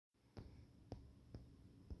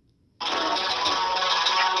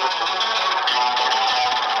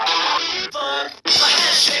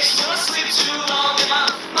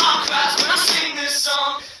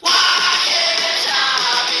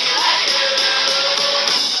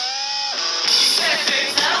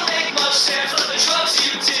stand for the drugs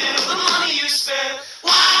you did or the money you spent.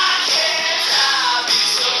 Why can't I be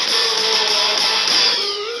so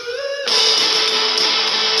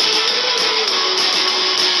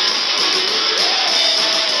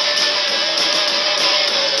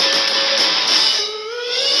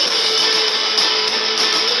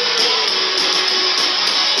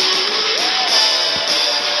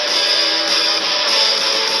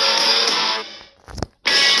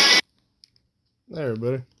Hey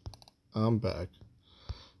everybody, I'm back.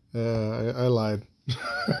 I lied.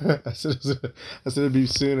 I said it'd be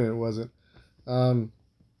soon and it wasn't. I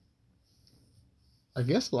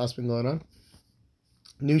guess a lot's been going on.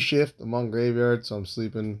 New shift. I'm on graveyard, so I'm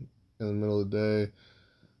sleeping in the middle of the day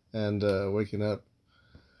and waking up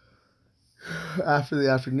after the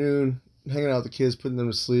afternoon, hanging out with the kids, putting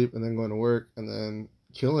them to sleep, and then going to work, and then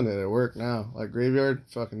killing it at work now. Like graveyard,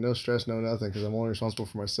 fucking no stress, no nothing, because I'm only responsible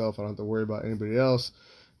for myself. I don't have to worry about anybody else,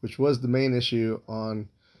 which was the main issue on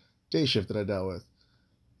day shift that I dealt with.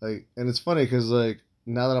 Like, and it's funny because like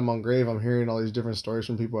now that I'm on grave, I'm hearing all these different stories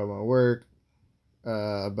from people at my work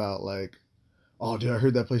about like, oh dude, I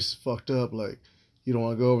heard that place is fucked up. Like, you don't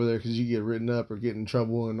want to go over there because you get written up or get in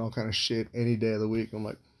trouble and all kind of shit any day of the week. I'm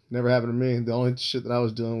like, never happened to me. The only shit that I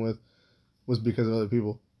was dealing with was because of other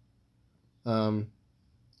people.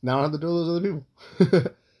 Now I don't have to deal with those other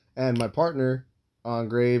people. And my partner on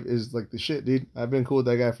grave is like the shit, dude. I've been cool with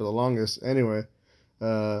that guy for the longest. Anyway,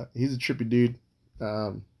 he's a trippy dude.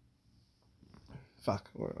 Fuck,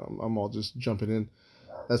 I'm all just jumping in.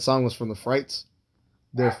 That song was from the Frights.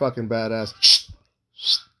 They're fucking badass.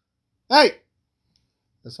 Hey!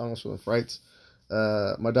 That song was from the Frights.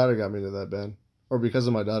 My daughter got me into that band. Or because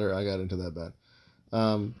of my daughter, I got into that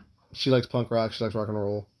band. She likes punk rock. She likes rock and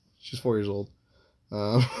roll. She's 4 years old.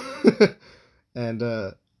 And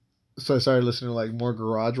so I started listening to like more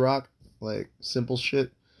garage rock, like simple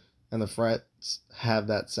shit. And the Frights have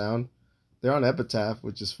that sound. They're on Epitaph,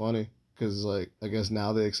 which is funny. Because, like, I guess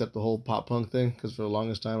now they accept the whole pop punk thing. Because for the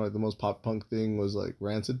longest time, like, the most pop punk thing was, like,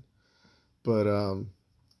 Rancid. But,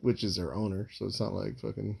 which is their owner. So it's not like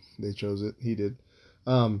fucking they chose it. He did.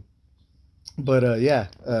 Yeah.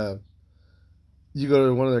 You go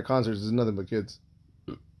to one of their concerts, there's nothing but kids.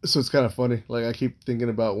 So it's kind of funny. Like, I keep thinking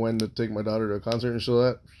about when to take my daughter to a concert and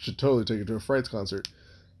should totally take her to a Frights concert.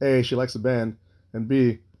 A, she likes the band. And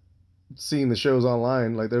B, seeing the shows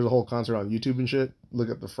online, like there's a whole concert on YouTube and shit. Look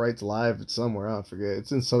up the Frights live. It's somewhere, I forget.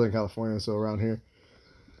 It's in Southern California, so around here.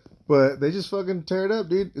 But they just fucking tear it up,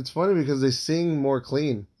 dude. It's funny because they sing more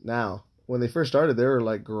clean now. When they first started, they were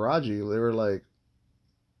like garagey. They were like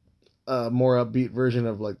a more upbeat version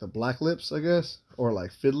of like the Black Lips, I guess, or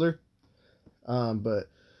like Fiddler. But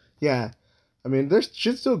yeah, I mean, their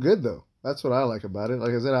shit's still good though. That's what I like about it.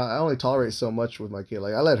 Like I said, I only tolerate so much with my kid.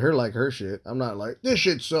 Like I let her like her shit. I'm not like this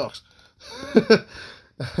shit sucks.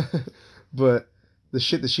 But the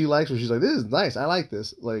shit that she likes, where she's like, this is nice. I like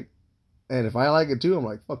this. Like, and if I like it too, I'm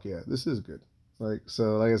like, fuck yeah, this is good. Like,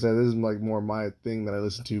 so like I said, this is like more my thing that I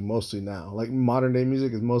listen to mostly now. Like modern day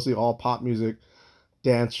music is mostly all pop music,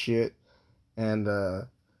 dance shit, and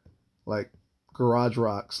like garage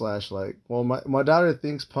rock slash like. Well, my daughter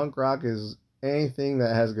thinks punk rock is anything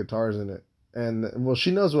that has guitars in it. And well,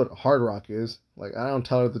 she knows what hard rock is. Like, I don't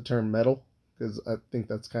tell her the term metal because I think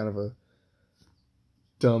that's kind of a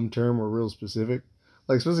dumb term or real specific.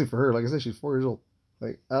 Like, especially for her. Like I said, she's 4 years old.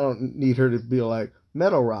 Like, I don't need her to be like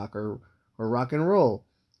metal rock or rock and roll,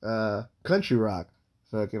 country rock,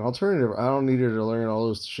 fucking alternative. I don't need her to learn all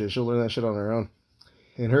those shit. She'll learn that shit on her own.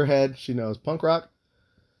 In her head, she knows punk rock,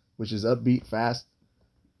 which is upbeat, fast.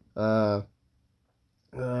 Rock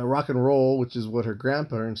and roll, which is what her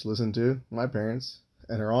grandparents listened to, my parents,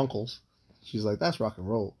 and her uncles. She's like, that's rock and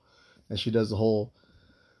roll. And she does the whole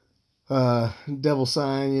devil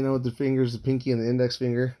sign, you know, with the fingers, the pinky and the index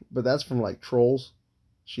finger. But that's from like Trolls.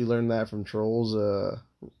 She learned that from Trolls.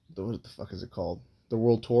 What the fuck is it called? The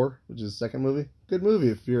World Tour, which is the second movie. Good movie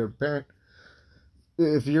if you're a parent.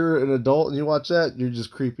 If you're an adult and you watch that, you're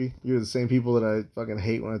just creepy. You're the same people that I fucking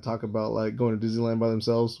hate when I talk about like going to Disneyland by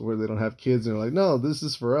themselves, where they don't have kids and they're like, no, this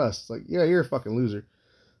is for us. It's like, yeah, you're a fucking loser.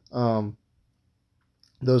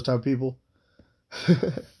 Those type of people.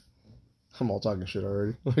 I'm all talking shit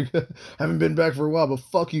already. Like, haven't been back for a while, but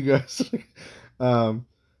fuck you guys.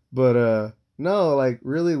 No, like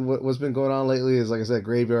really, what's been going on lately is like I said,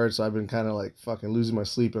 graveyard. So I've been kind of like fucking losing my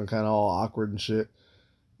sleep and kind of all awkward and shit.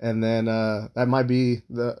 And then that might be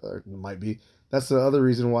that's the other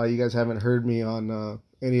reason why you guys haven't heard me on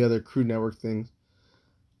any other Crew Network things.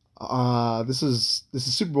 This is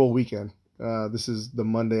Super Bowl weekend. This is the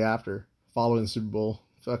Monday after following Super Bowl.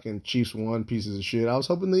 Fucking Chiefs won, pieces of shit. I was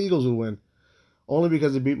hoping the Eagles would win. only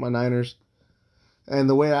because they beat my Niners. And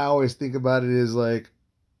the way I always think about it is like,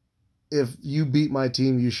 if you beat my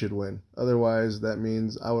team, you should win. Otherwise, that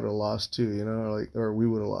means I would have lost too, you know, like, or we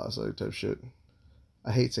would have lost, like, type shit.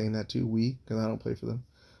 I hate saying that too, we, because I don't play for them.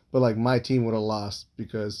 But like, my team would have lost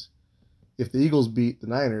because if the Eagles beat the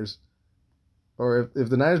Niners, or if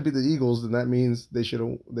the Niners beat the Eagles, then that means they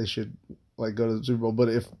should like go to the Super Bowl. But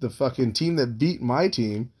if the fucking team that beat my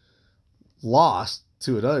team lost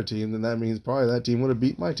to another team, then that means probably that team would have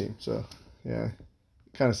beat my team. So yeah,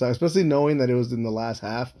 kind of sucks, especially knowing that it was in the last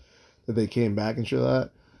half that they came back and shit like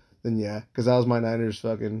that. Then yeah, because that was my Niners'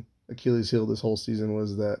 fucking Achilles heel this whole season,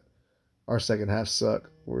 was that our second half sucked.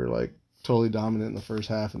 We were like totally dominant in the first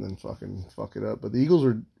half and then fucking fuck it up. But the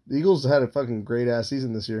Eagles had a fucking great ass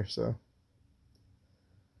season this year, so.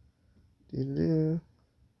 Oh,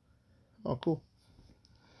 cool.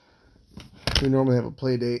 We normally have a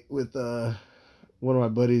play date with one of my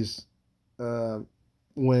buddies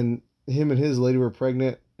when him and his lady were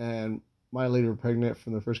pregnant and my lady were pregnant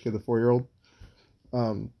from the first kid, the 4-year-old.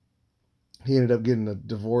 He ended up getting a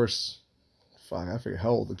divorce. Fuck, I forget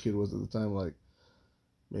how old the kid was at the time. Like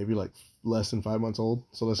maybe like less than 5 months old.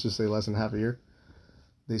 So let's just say less than half a year.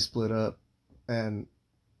 They split up, and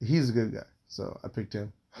he's a good guy, so I picked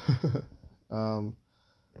him.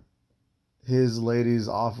 His lady's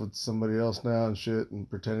off with somebody else now and shit and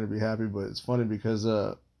pretending to be happy, but it's funny because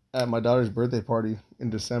at my daughter's birthday party in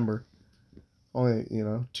December, only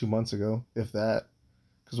 2 months ago, if that,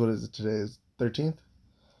 because what is it today? Is 13th?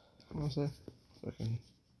 I want to say,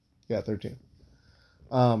 yeah, 13th.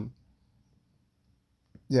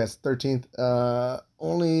 Yes, 13th.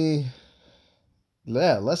 Only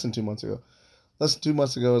less than 2 months ago. Less than 2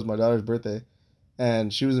 months ago was my daughter's birthday.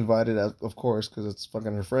 And she was invited, of course, because it's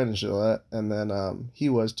fucking her friend and shit like that. And then he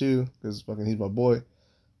was too, because fucking he's my boy.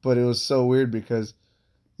 But it was so weird because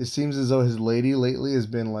it seems as though his lady lately has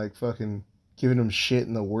been like fucking giving him shit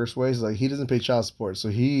in the worst ways. Like, he doesn't pay child support. So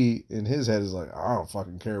he, in his head, is like, I don't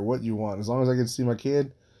fucking care what you want. As long as I get to see my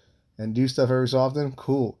kid and do stuff every so often,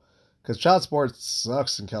 cool. Because child support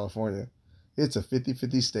sucks in California. It's a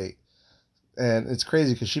 50-50 state. And it's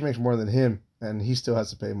crazy because she makes more than him, and he still has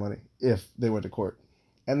to pay money if they went to court.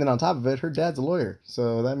 And then on top of it, her dad's a lawyer.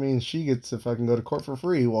 So that means she gets to fucking go to court for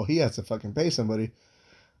free while he has to fucking pay somebody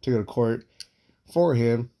to go to court for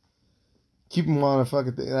him. Keep him on a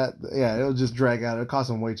fucking thing. It'll just drag out. It'll cost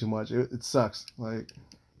him way too much. It sucks. Like,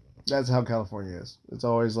 that's how California is. It's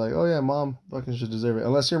always like, oh yeah, mom fucking should deserve it.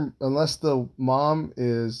 Unless the mom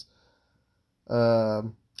is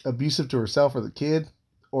abusive to herself or the kid,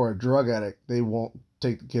 or a drug addict, they won't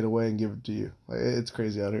take the kid away and give it to you. Like, it's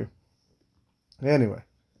crazy out here. Anyway,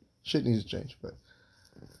 shit needs to change. But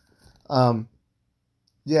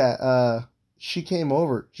she came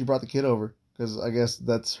over. She brought the kid over because I guess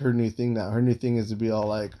that's her new thing now. Her new thing is to be all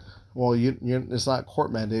like, well, it's not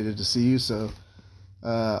court mandated to see you, so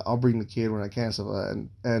I'll bring the kid when I can. Stuff like that.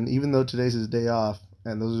 And even though today's his day off,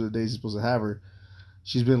 and those are the days he's supposed to have her,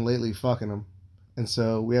 she's been lately fucking him. And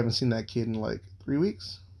so we haven't seen that kid in like 3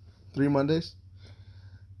 weeks, 3 Mondays.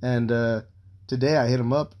 And today I hit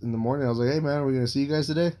him up in the morning. I was like, hey man, are we going to see you guys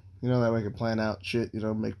today? That way I can plan out shit,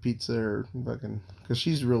 make pizza or fucking, because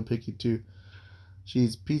she's real picky too. She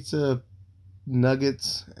eats pizza,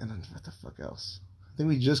 nuggets, and then what the fuck else? I think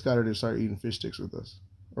we just got her to start eating fish sticks with us,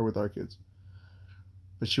 or with our kids.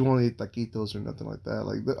 But she won't eat taquitos or nothing like that.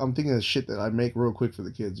 Like, I'm thinking of shit that I make real quick for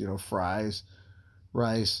the kids, fries,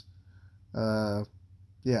 rice,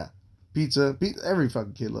 pizza. Every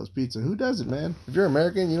fucking kid loves pizza. Who doesn't, man? If you're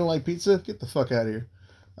American, you don't like pizza, get the fuck out of here.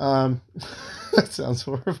 That sounds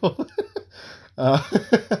horrible.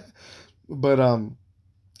 But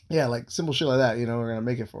like simple shit like that, we're gonna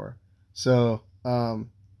make it for her. So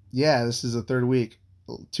this is the third week.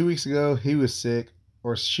 2 weeks ago he was sick,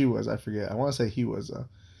 or she was, I forget. I want to say he was.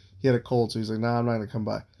 He had a cold, so he's like, nah, I'm not gonna come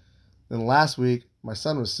by. Then last week my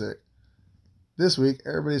son was sick. This week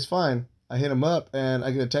everybody's fine. I hit him up and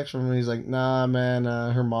I get a text from him. And he's like, nah, man,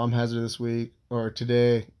 her mom has her this week or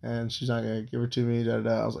today and she's not going to give her to me. Da, da,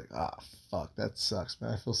 da. I was like, fuck, that sucks,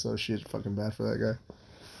 man. I feel so fucking bad for that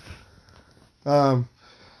guy.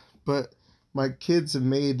 But my kids have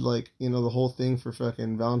made like, the whole thing for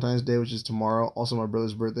fucking Valentine's Day, which is tomorrow. Also my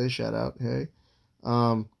brother's birthday. Shout out. Hey.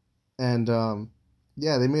 They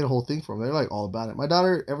made a whole thing for him. They're like all about it. My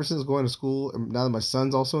daughter, ever since going to school, and now that my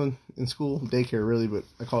son's also in school, daycare really, but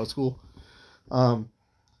I call it school.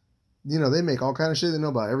 They make all kind of shit. They know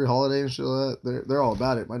about every holiday and shit like that. They're all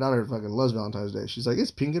about it. My daughter fucking loves Valentine's Day. She's like, it's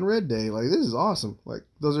pink and red day. Like, this is awesome. Like,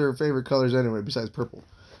 those are her favorite colors anyway, besides purple.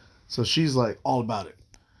 So she's like all about it.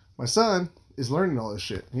 My son is learning all this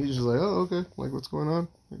shit. He's just like, oh, okay. Like, what's going on?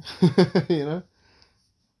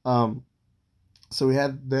 So we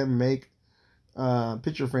had them make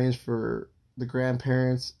picture frames for the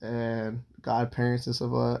grandparents and godparents and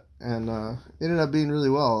stuff like that, and it ended up being really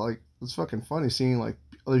well. Like, it's fucking funny seeing like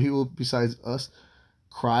other people besides us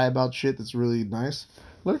cry about shit that's really nice.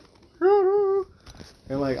 Like,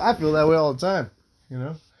 and like I feel that way all the time. You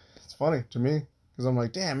know, it's funny to me because I'm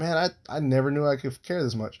like, damn man, I never knew I could care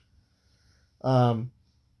this much.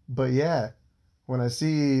 But yeah, when I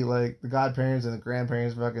see like the godparents and the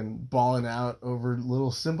grandparents fucking bawling out over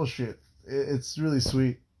little simple shit, it's really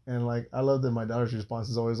sweet. And like I love that my daughter's response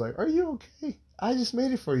is always like, "Are you okay? I just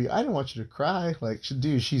made it for you. I didn't want you to cry." Like,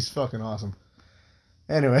 dude, she's fucking awesome.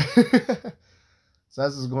 Anyway, so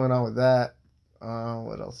that's what's going on with that.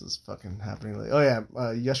 What else is fucking happening lately? Oh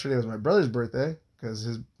yeah, yesterday was my brother's birthday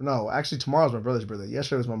actually tomorrow's my brother's birthday.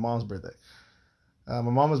 Yesterday was my mom's birthday. My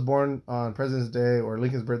mom was born on President's Day, or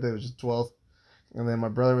Lincoln's birthday, which is 12th. And then my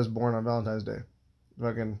brother was born on Valentine's Day.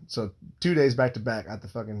 So 2 days back to back, I had to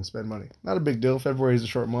fucking spend money. Not a big deal. February is a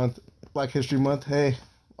short month. Black History Month. Hey,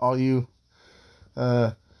 all you,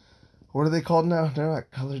 what are they called now? They're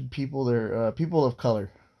not colored people. They're people of color.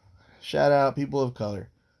 Shout out people of color.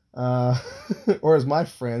 Or as my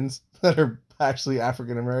friends that are actually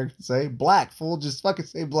African American say, black, fool. Just fucking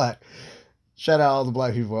say black. Shout out all the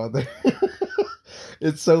black people out there.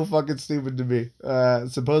 It's so fucking stupid to me.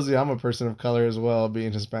 Supposedly I'm a person of color as well,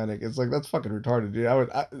 being Hispanic. It's like, that's fucking retarded,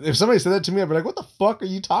 dude. If somebody said that to me, I'd be like, what the fuck are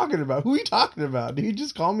you talking about? Who are you talking about? Dude,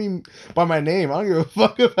 just call me by my name. I don't give a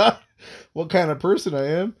fuck about what kind of person I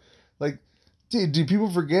am. Like, dude, do people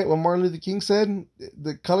forget what Martin Luther King said?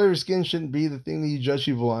 The color of your skin shouldn't be the thing that you judge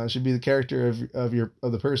people on. It should be the character of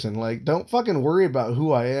the person. Like, don't fucking worry about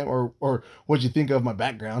who I am or what you think of my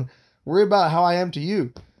background. Worry about how I am to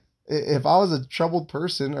you. If I was a troubled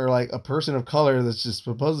person or like a person of color that's just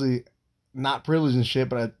supposedly not privileged and shit,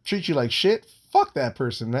 but I treat you like shit, fuck that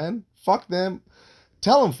person, man. Fuck them.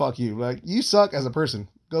 Tell them fuck you. Like, you suck as a person.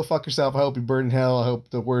 Go fuck yourself. I hope you burn in hell. I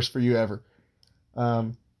hope the worst for you ever.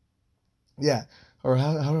 Yeah. Or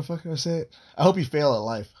how the fuck do I say it? I hope you fail at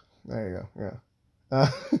life. There you go. Yeah.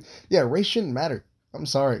 Yeah, race shouldn't matter. I'm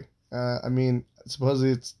sorry. I mean,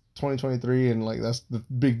 supposedly it's 2023 and like that's the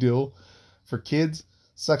big deal for kids.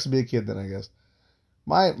 Sucks to be a kid then, I guess.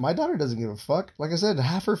 My daughter doesn't give a fuck. Like I said,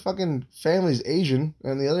 half her fucking family's Asian,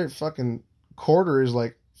 and the other fucking quarter is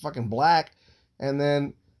like fucking black, and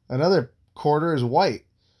then another quarter is white,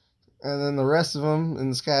 and then the rest of them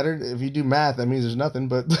and scattered. If you do math, that means there's nothing,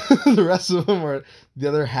 but the rest of them are, the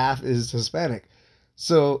other half is Hispanic.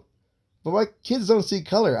 So, but my kids don't see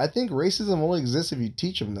color. I think racism only exists if you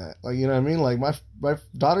teach them that. Like, you know what I mean? Like my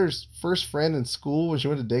daughter's first friend in school when she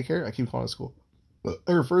went to daycare, I keep calling it school.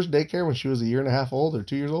 Her first daycare when she was 1.5 years old or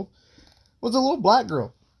 2 years old was a little black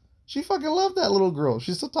girl. She fucking loved that little girl.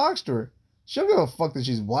 She still talks to her. She don't give a fuck that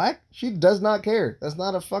she's black. She does not care. That's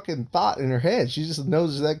not a fucking thought in her head. She just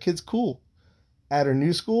knows that kid's cool. At her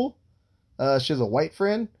new school, she has a white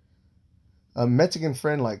friend, a Mexican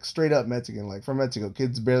friend, like straight up Mexican, like from Mexico.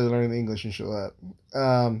 Kids barely learning English and shit like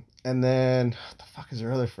that. And then, what the fuck is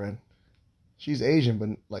her other friend? She's Asian, but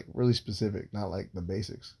like really specific, not like the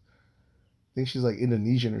basics. I think she's like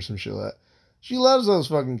Indonesian or some shit like that. She loves those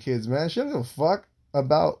fucking kids, man. She doesn't give a fuck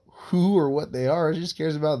about who or what they are. She just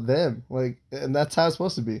cares about them. Like, and that's how it's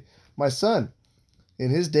supposed to be. My son, in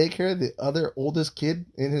his daycare, the other oldest kid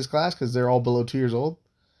in his class, because they're all below 2 years old,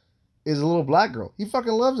 is a little black girl. He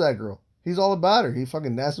fucking loves that girl. He's all about her. He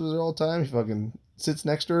fucking dances with her all the time. He fucking sits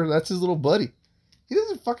next to her. That's his little buddy. He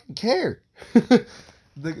doesn't fucking care.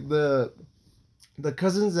 the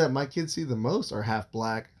cousins that my kids see the most are half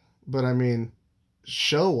black. But I mean,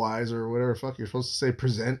 show-wise or whatever fuck you're supposed to say,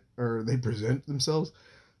 they present themselves,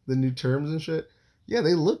 the new terms and shit. Yeah,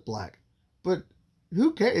 they look black. But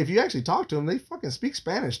who cares? If you actually talk to them, they fucking speak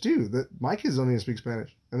Spanish too. My kids don't even speak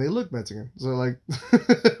Spanish. And they look Mexican. So like,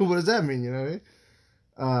 what does that mean, you know what I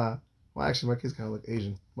mean? Well, actually, my kids kind of look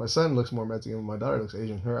Asian. My son looks more Mexican, but my daughter looks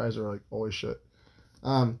Asian. Her eyes are like always shut.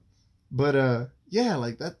 Yeah,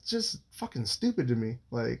 like that's just fucking stupid to me.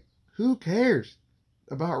 Like, who cares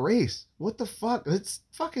about race? What the fuck? It's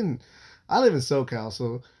fucking. I live in SoCal,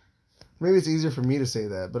 so maybe it's easier for me to say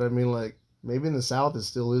that. But I mean, like, maybe in the South it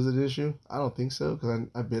still is an issue. I don't think so because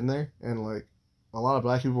I've been there, and like a lot of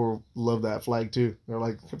black people love that flag too. They're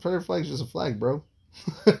like, Confederate flag's just a flag, bro.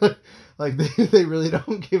 Like they really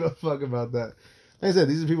don't give a fuck about that. Like I said,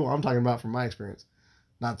 these are people I'm talking about from my experience.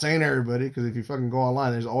 Not saying everybody, because if you fucking go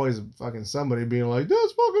online, there's always fucking somebody being like,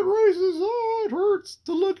 that's fucking racist, oh, it hurts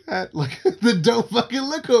to look at. Like, then don't fucking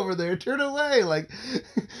look over there, turn away. Like,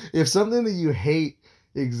 if something that you hate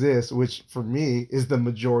exists, which for me is the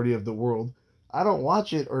majority of the world, I don't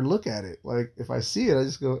watch it or look at it. Like, if I see it, I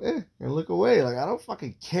just go, and look away. Like, I don't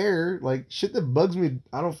fucking care. Like, shit that bugs me,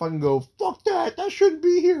 I don't fucking go, fuck that. That shouldn't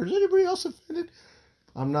be here. Is anybody else offended?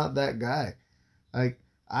 I'm not that guy. Like,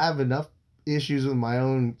 I have enough issues with my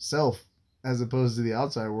own self as opposed to the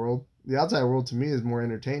outside world. The outside world to me is more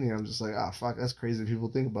entertaining. I'm just like, fuck, that's crazy. People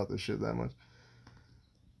think about this shit that much.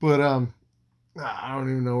 But, I don't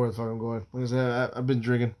even know where the fuck I'm going. Like I said, I've been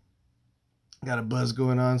drinking. Got a buzz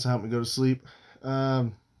going on, so help me go to sleep.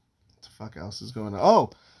 What the fuck else is going on? Oh,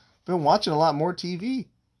 been watching a lot more TV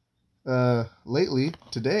lately.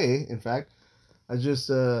 Today, in fact, I just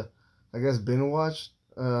I guess binge watched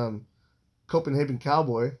Copenhagen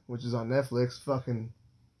Cowboy, which is on Netflix. Fucking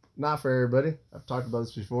not for everybody. I've talked about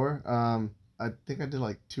this before. I think I did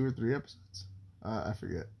like 2 or 3 episodes. I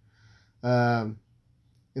forget. In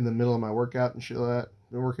the middle of my workout and shit like that.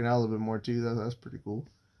 Been working out a little bit more too. That's pretty cool.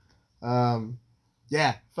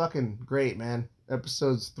 Yeah, fucking great, man.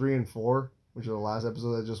 Episodes 3 and 4, which are the last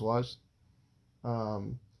episode I just watched.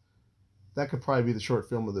 That could probably be the short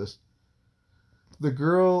film of this. The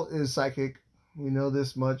girl is psychic. We know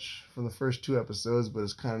this much from the first 2 episodes, but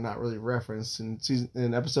it's kind of not really referenced.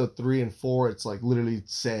 In episode 3 and 4, it's like literally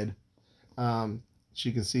said.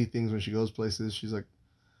 She can see things when she goes places. She's like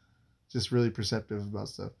just really perceptive about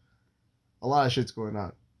stuff. A lot of shit's going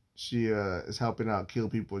on. She is helping out kill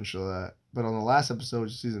people and shit like that. But on the last episode,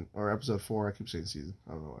 episode 4, I keep saying season.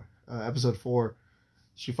 I don't know why. Episode 4,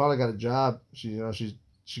 she finally got a job. She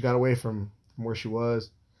got away from where she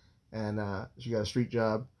was, and she got a street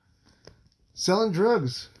job selling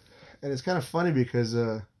drugs. And it's kind of funny because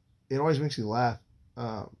it always makes me laugh.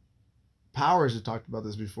 Powers had talked about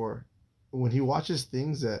this before. When he watches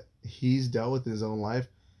things that he's dealt with in his own life,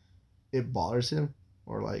 it bothers him,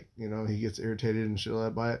 or like, he gets irritated and shit like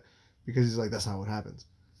that by it, because he's like, that's not what happens.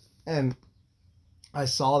 And I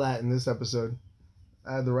saw that in this episode.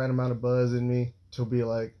 I had the right amount of buzz in me to be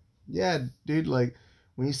like, yeah, dude, like,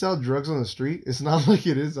 when you sell drugs on the street, it's not like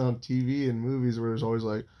it is on TV and movies where there's always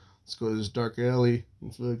like, let's go to this dark alley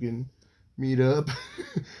and fucking meet up.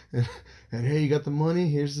 and hey, you got the money?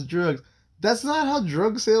 Here's the drugs. That's not how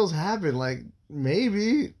drug sales happen. Like,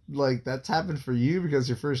 maybe, like, that's happened for you because it's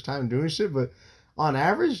your first time doing shit, but on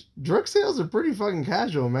average, drug sales are pretty fucking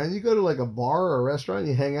casual, man. You go to like a bar or a restaurant,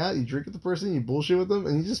 you hang out, you drink with the person, you bullshit with them,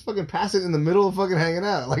 and you just fucking pass it in the middle of fucking hanging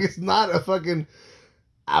out. Like, it's not a fucking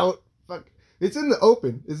it's in the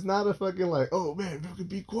open. It's not a fucking like, oh man, fucking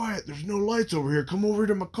be quiet. There's no lights over here. Come over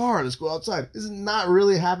to my car. Let's go outside. It's not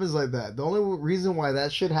really happens like that. The only reason why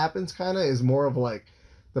that shit happens kind of is more of like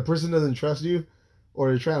the person doesn't trust you, or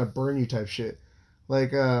they're trying to burn you type shit.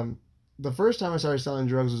 Like, the first time I started selling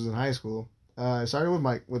drugs was in high school. I started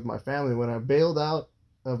with my family when I bailed out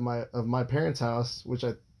of my parents' house, which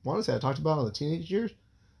I want to say I talked about on the teenage years.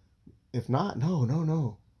 If not,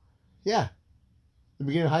 no. Yeah, the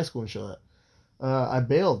beginning of high school and shit like that. I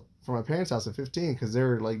bailed from my parents' house at 15 because they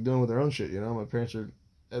were like doing with their own shit. My parents were,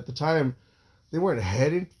 at the time, they were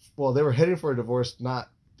heading for a divorce, not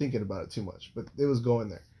thinking about it too much, but it was going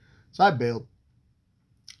there. So I bailed.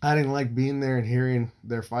 I didn't like being there and hearing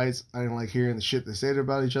their fights. I didn't like hearing the shit they said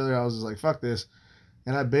about each other. I was just like, fuck this.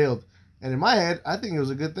 And I bailed. And in my head, I think it was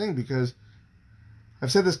a good thing because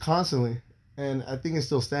I've said this constantly, and I think it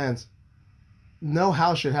still stands. No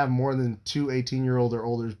house should have more than 2 18-year-old or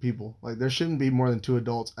older people. Like, there shouldn't be more than 2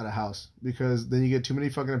 adults at a house, because then you get too many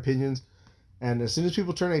fucking opinions. And as soon as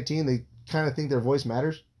people turn 18, they kind of think their voice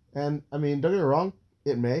matters. And, I mean, don't get me wrong,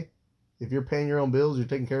 it may. If you're paying your own bills, you're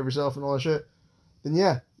taking care of yourself and all that shit, then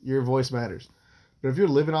yeah, your voice matters. But if you're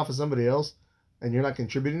living off of somebody else and you're not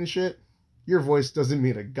contributing to shit, your voice doesn't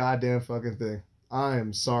mean a goddamn fucking thing. I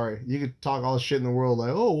am sorry. You could talk all the shit in the world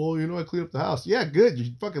like, oh, well, I clean up the house. Yeah, good.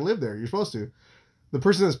 You fucking live there. You're supposed to. The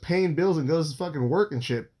person that's paying bills and goes to fucking work and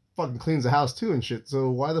shit fucking cleans the house too and shit. So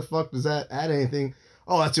why the fuck does that add anything?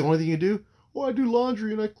 Oh, that's the only thing you do? Oh, I do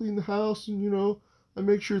laundry and I clean the house and, I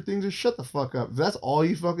make sure things are... Shut the fuck up. If that's all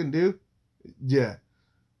you fucking do, yeah.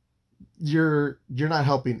 You're not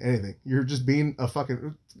helping anything. You're just being a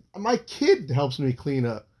fucking... My kid helps me clean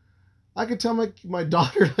up. I could tell my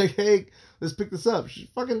daughter, like, hey, let's pick this up. She's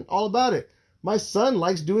fucking all about it. My son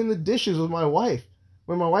likes doing the dishes with my wife.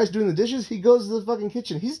 When my wife's doing the dishes, he goes to the fucking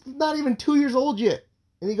kitchen. He's not even 2 years old yet.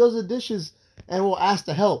 And he goes to the dishes and will ask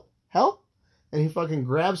to help. Help? And he fucking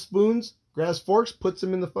grabs spoons, grabs forks, puts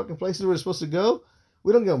them in the fucking places where they're supposed to go.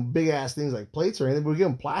 We don't give him big ass things like plates or anything, but we give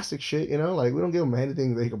him plastic shit, like, we don't give him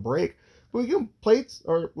anything that he can break. But we give him plates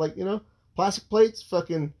or, like, plastic plates,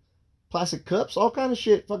 fucking plastic cups, all kind of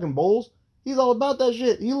shit, fucking bowls. He's all about that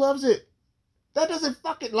shit. He loves it. That doesn't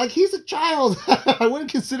fucking, like, he's a child. I wouldn't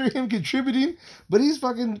consider him contributing, but he's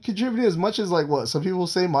fucking contributing as much as, like, what some people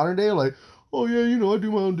say modern day, like, oh yeah, you know, I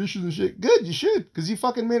do my own dishes and shit. Good, you should, because you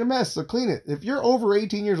fucking made a mess, so clean it. If you're over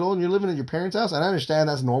 18 years old and you're living at your parents' house, and I understand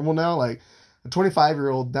that's normal now, like, a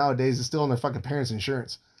 25-year-old nowadays is still on their fucking parents'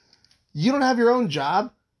 insurance. You don't have your own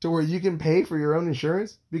job to where you can pay for your own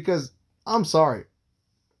insurance, because I'm sorry.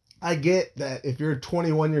 I get that if you're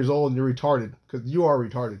 21 years old and you're retarded, because you are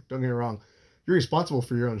retarded, don't get me wrong, you're responsible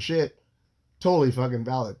for your own shit. Totally fucking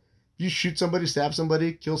valid. If you shoot somebody, stab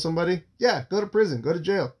somebody, kill somebody, yeah, go to prison, go to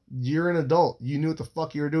jail. You're an adult. You knew what the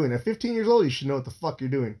fuck you were doing. At 15 years old, you should know what the fuck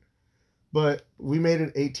you're doing. But we made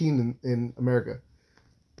it 18 in America.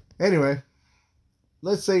 Anyway,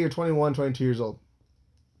 let's say you're 21, 22 years old.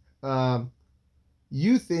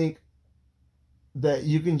 You think that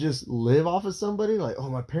you can just live off of somebody? Like, oh,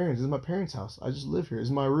 my parents, this is my parents' house. I just live here. This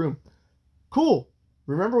is my room. Cool.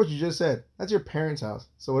 Remember what you just said. That's your parents' house.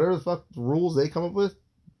 So whatever the fuck rules they come up with,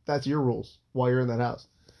 that's your rules while you're in that house.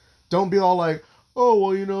 Don't be all like, oh,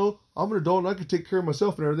 well, you know, I'm an adult and I can take care of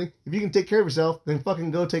myself and everything. If you can take care of yourself, then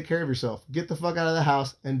fucking go take care of yourself. Get the fuck out of the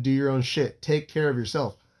house and do your own shit. Take care of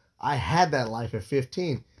yourself. I had that life at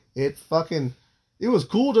 15. It was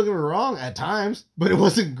cool, don't get me wrong, at times, but it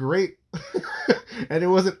wasn't great. And it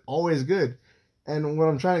wasn't always good. And what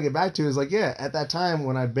I'm trying to get back to is like, yeah, at that time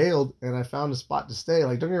when I bailed and I found a spot to stay,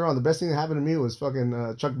 like, don't get me wrong, the best thing that happened to me was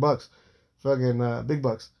fucking Chuck Bucks, fucking Big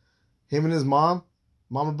Bucks. Him and his mom,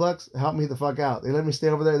 Mama Bucks, helped me the fuck out. They let me stay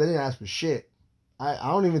over there. They didn't ask for shit. I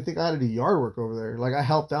don't even think I had to do yard work over there. Like, I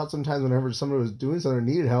helped out sometimes whenever somebody was doing something or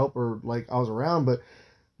needed help or like I was around, but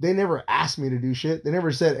they never asked me to do shit. They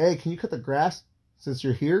never said, hey, can you cut the grass since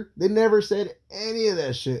you're here? They never said any of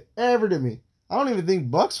that shit ever to me. I don't even think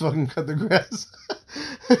Bucks fucking cut the grass.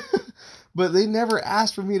 But they never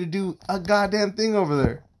asked for me to do a goddamn thing over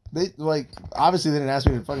there. They, like, obviously they didn't ask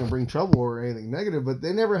me to fucking bring trouble or anything negative, but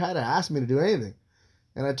they never had to ask me to do anything.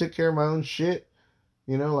 And I took care of my own shit.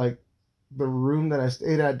 You know, like, the room that I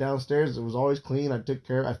stayed at downstairs, it was always clean. I took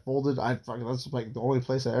care, I folded, that's like the only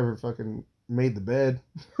place I ever fucking made the bed.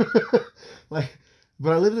 Like,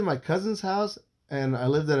 but I lived in my cousin's house and I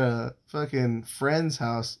lived at a fucking friend's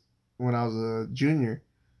house when I was a junior.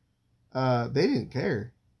 They didn't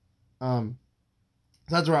care.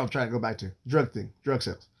 That's where I was trying to go back to. Drug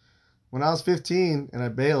sales. When I was 15 and I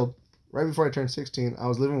bailed, right before I turned 16, I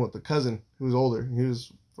was living with a cousin who was older. He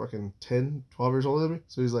was fucking 10, 12 years older than me.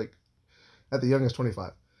 So he's like, at the youngest,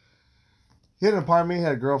 25. He had an apartment, he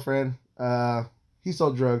had a girlfriend. He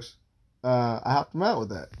sold drugs. I helped him out with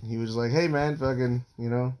that. He was just like, hey man, fucking, you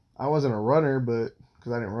know, I wasn't a runner, but,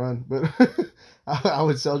 because I didn't run, but I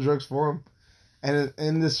would sell drugs for him. And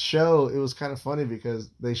in this show, it was kind of funny because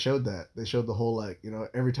they showed that. They showed the whole, like, you know,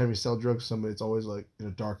 every time you sell drugs to somebody, it's always, like, in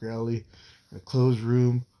a dark alley, in a closed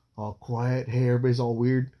room, all quiet. Hey, everybody's all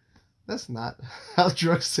weird. That's not how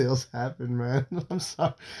drug sales happen, man. I'm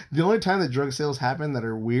sorry. The only time that drug sales happen that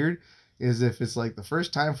are weird is if it's, like, the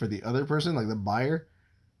first time for the other person, like the buyer,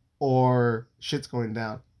 or shit's going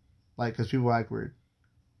down. Like, because people act weird.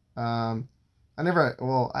 I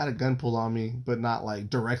had a gun pulled on me, but not, like,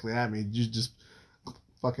 directly at me. Just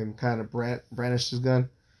fucking kind of brandished his gun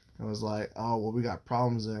and was like, oh, well, we got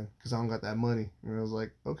problems then because I don't got that money. And I was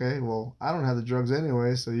like, okay, well, I don't have the drugs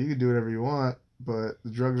anyway, so you can do whatever you want, but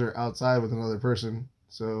the drugs are outside with another person,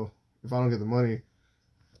 so if I don't get the money,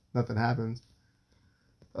 nothing happens.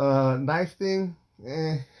 Knife thing,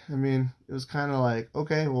 I mean, it was kind of like,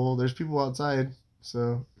 okay, well, there's people outside,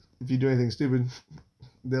 so if you do anything stupid,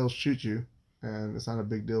 they'll shoot you, and it's not a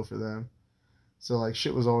big deal for them. So, like,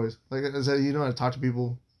 shit was always, like I said, you know how to talk to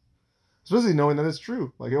people, especially knowing that it's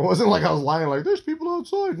true. Like, it wasn't like I was lying, like, there's people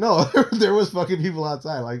outside. No, there was fucking people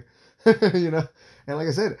outside, like, you know? And like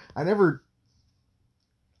I said, I never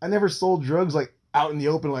sold drugs, like, out in the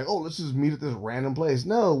open, like, oh, let's just meet at this random place.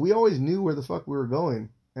 No, we always knew where the fuck we were going.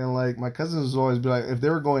 And, like, my cousins would always be like, if they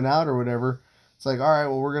were going out or whatever, it's like, all right,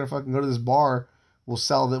 well, we're going to fucking go to this bar. We'll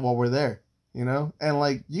sell it while we're there, you know? And,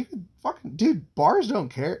 like, you could fucking, dude, bars don't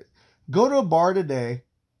care. Go to a bar today,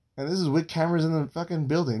 and this is with cameras in the fucking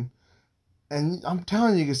building, and I'm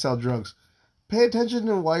telling you can sell drugs. Pay attention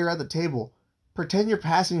to while you're at the table. Pretend you're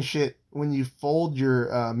passing shit when you fold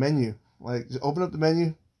your menu. Like, just open up the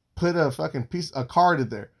menu, put a fucking a card in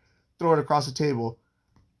there, throw it across the table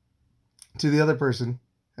to the other person,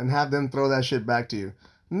 and have them throw that shit back to you.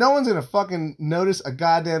 No one's gonna fucking notice a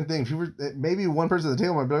goddamn thing. Maybe one person at the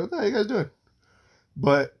table might be like, what the hell are you guys doing?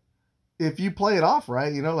 But if you play it off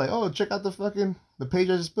right, you know, like, oh, check out the page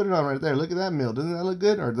I just put it on right there. Look at that meal. Doesn't that look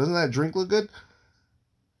good? Or doesn't that drink look good?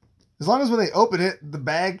 As long as when they open it, the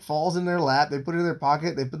bag falls in their lap, they put it in their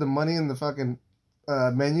pocket, they put the money in the fucking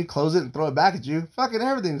menu, close it, and throw it back at you. Fucking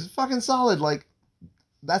everything's fucking solid. Like,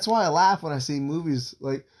 that's why I laugh when I see movies.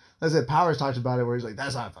 Like I said, Powers talks about it where he's like,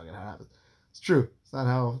 that's not fucking how it happens. It's true. It's not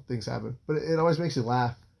how things happen. But it always makes you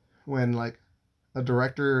laugh when, like, a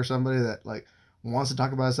director or somebody that, like, wants to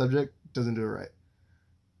talk about a subject doesn't do it right.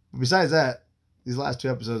 But besides that, these last 2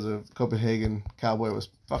 episodes of Copenhagen Cowboy was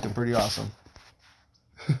fucking pretty awesome.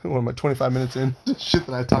 What am I, 25 minutes in? Shit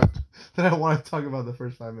that I want to talk about the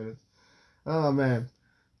first 5 minutes. Oh, man.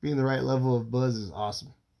 Being the right level of buzz is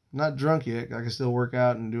awesome. Not drunk yet. I can still work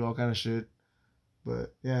out and do all kind of shit.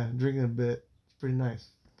 But, yeah, drinking a bit. It's pretty nice.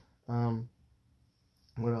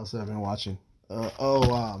 What else have I been watching?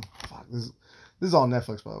 Fuck. This is all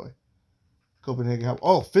Netflix, by the way. Copenhagen Cowboy.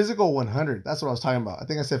 Oh, Physical 100. That's what I was talking about. I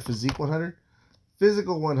think I said Physique 100.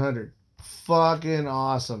 Physical 100. Fucking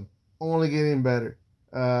awesome. Only getting better.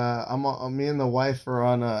 Me and the wife are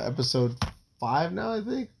on episode 5 now, I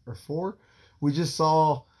think, or 4. We just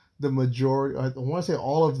saw the majority. I want to say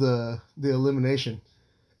all of the elimination,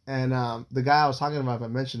 and the guy I was talking about, if I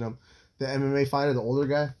mentioned him, the MMA fighter, the older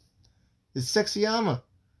guy, is Sexyama.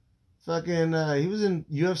 Fucking, he was in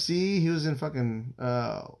UFC. He was in fucking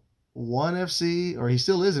ONE FC, or he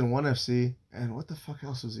still is in ONE FC. And what the fuck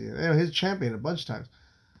else was he in? Anyway, he's a champion a bunch of times.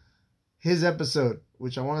 His episode,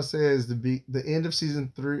 which I want to say is the end of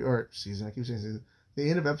season 3, or season, I keep saying season, the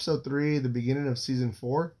end of episode 3, the beginning of season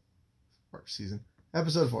 4, or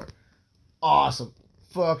episode 4. Awesome.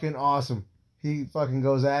 Fucking awesome. He fucking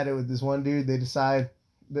goes at it with this one dude. They decide,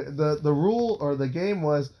 the rule or the game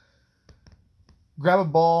was, grab a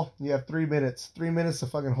ball, you have 3 minutes. 3 minutes to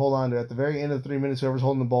fucking hold on to it. At the very end of the 3 minutes, whoever's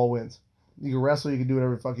holding the ball wins. You can wrestle, you can do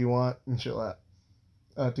whatever the fuck you want, and shit like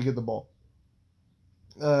that, to get the ball.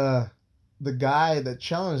 The guy that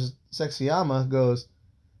challenged Sexyama goes,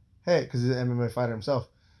 hey, because he's an MMA fighter himself.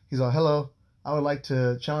 He's all, hello, I would like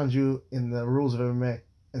to challenge you in the rules of MMA.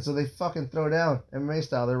 And so they fucking throw down MMA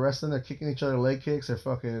style. They're wrestling, they're kicking each other leg kicks,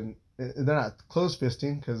 they're not close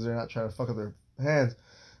fisting because they're not trying to fuck up their hands,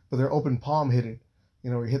 but they're open palm hitting. You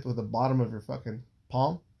know, where you hit with the bottom of your fucking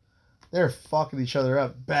palm. They're fucking each other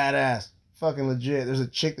up. Badass. Fucking legit. There's a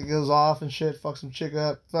chick that goes off and shit, fucks some chick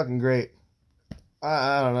up. Fucking great.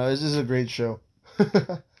 I don't know. It's just a great show.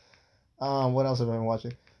 What else have I been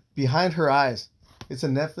watching? Behind Her Eyes. It's a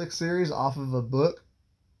Netflix series off of a book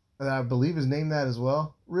that I believe is named that as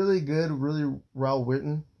well. Really good, really well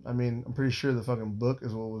written. I mean, I'm pretty sure the fucking book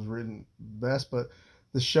is what was written best, but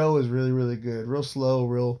the show is really, really good. Real slow,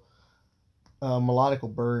 real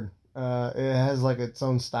melodical burn. It has like its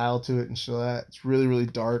own style to it and shit like that. It's really, really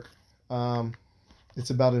dark.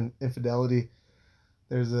 It's about an infidelity.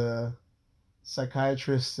 There's a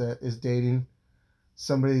psychiatrist that is dating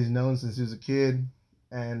somebody he's known since he was a kid,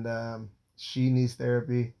 and she needs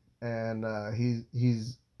therapy, and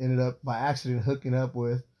he's ended up by accident hooking up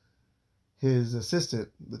with his assistant,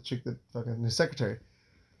 the chick that fucking his secretary.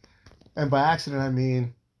 And by accident I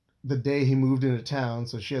mean the day he moved into town,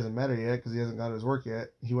 so she hasn't met her yet because he hasn't got to his work yet.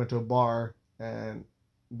 He went to a bar and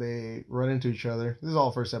they run into each other. This is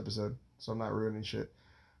all first episode, so I'm not ruining shit.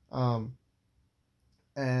 And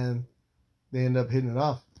they end up hitting it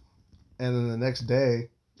off. And then the next day,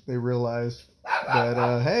 they realize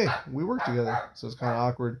that, hey, we work together. So it's kind of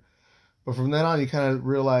awkward. But from then on, you kind of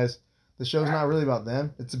realize the show's not really about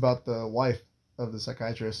them. It's about the wife of the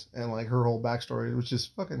psychiatrist and, like, her whole backstory, which is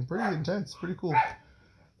fucking pretty intense. Pretty cool.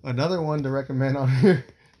 Another one to recommend on here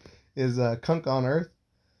is Kunk on Earth.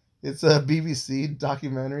 It's a BBC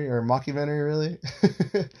documentary, or mockumentary, really,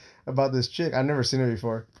 about this chick. I've never seen her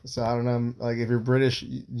before. So I don't know. Like, if you're British,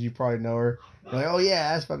 you probably know her. You're like, oh,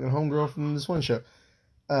 yeah, that's fucking homegirl from this one show.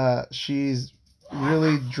 She's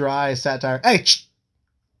really dry satire. Hey!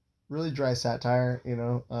 Really dry satire, you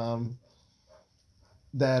know,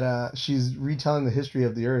 that she's retelling the history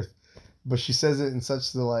of the Earth. But she says it in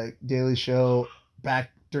such the, like, Daily Show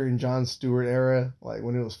back during Jon Stewart era, like,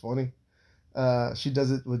 when it was funny. She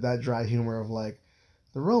does it with that dry humor of, like,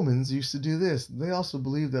 the Romans used to do this. They also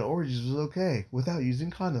believed that orgies was okay without using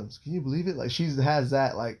condoms. Can you believe it? Like, she has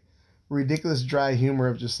that, like, ridiculous dry humor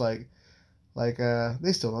of just, like,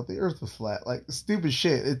 they still thought the earth was flat. Like, stupid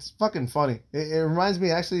shit. It's fucking funny. It reminds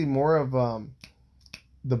me actually more of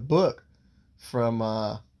the book from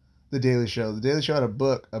The Daily Show. The Daily Show had a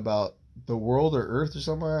book about the world or earth or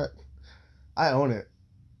something like that. I own it.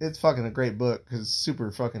 It's fucking a great book because it's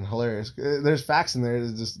super fucking hilarious. There's facts in there.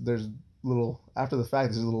 There's little, after the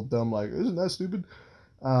fact, there's a little dumb, like, isn't that stupid?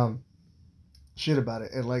 Shit about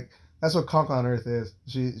it. And, like, that's what Conk on Earth is.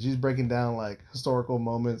 She's breaking down, like, historical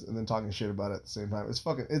moments and then talking shit about it at the same time. It's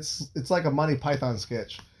fucking, it's like a Monty Python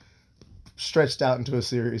sketch. stretched out into a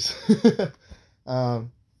series. So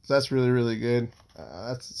that's really, really good.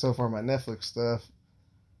 That's so far my Netflix stuff.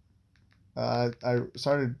 I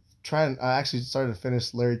actually started to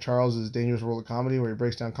finish Larry Charles' Dangerous World of Comedy, where he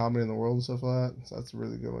breaks down comedy in the world and stuff like that. So that's a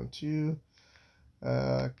really good one too.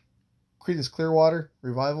 Creedence Clearwater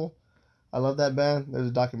Revival. I love that band. There's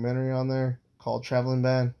a documentary on there called Traveling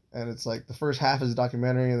Band, and it's like the first half is a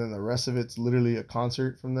documentary, and then the rest of it's literally a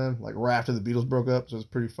concert from them, like right after the Beatles broke up. So it's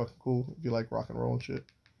pretty fucking cool if you like rock and roll and shit.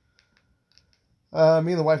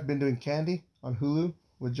 Me and the wife have been doing Candy on Hulu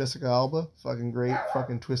with Jessica Alba. Fucking great,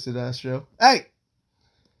 fucking twisted ass show. Hey,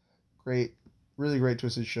 great, really great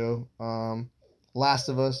twisted show. Last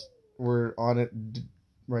of Us, we're on it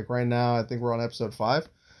like right now. I think we're on episode 5,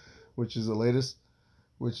 which is the latest,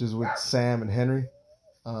 which is with Sam and Henry.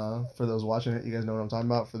 For those watching it, you guys know what I'm talking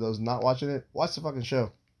about. For those not watching it, watch the fucking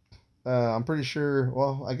show. I'm pretty sure.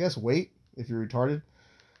 Well, I guess wait if you're retarded.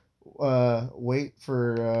 Wait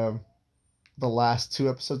for the last 2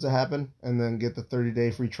 episodes to happen, and then get the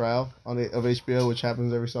 30-day free trial of HBO, which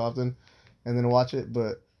happens every so often, and then watch it.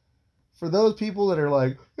 But for those people that are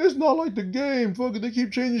like, it's not like the game, fucking, they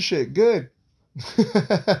keep changing shit. Good.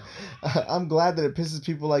 I'm glad that it pisses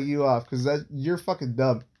people like you off, because you're fucking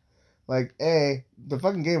dumb. Like, the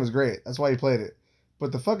fucking game was great. That's why you played it.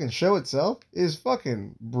 But the fucking show itself is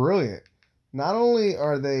fucking brilliant. Not only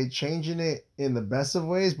are they changing it in the best of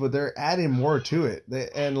ways, but they're adding more to it.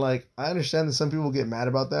 And like, I understand that some people get mad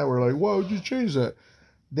about that. We're like, why would you change that?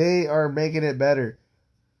 They are making it better.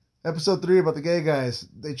 Episode 3 about the gay guys.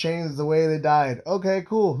 They changed the way they died. Okay,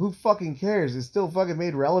 cool. Who fucking cares? It still fucking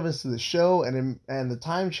made relevance to the show and the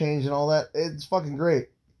time change and all that. It's fucking great.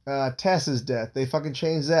 Tess's death. They fucking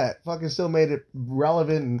changed that. Fucking still made it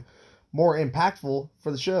relevant and more impactful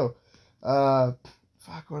for the show.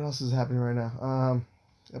 Fuck, what else is happening right now?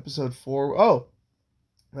 Episode 4. Oh,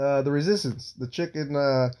 the Resistance. The chick in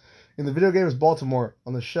the video game is Baltimore.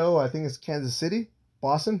 On the show, I think it's Kansas City,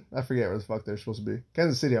 Boston. I forget where the fuck they're supposed to be.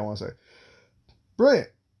 Kansas City, I want to say. Brilliant.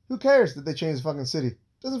 Who cares that they changed the fucking city?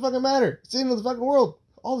 Doesn't fucking matter. It's the end of the fucking world.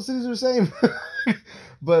 All the cities are the same.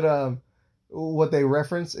 But what they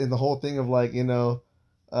reference in the whole thing of like,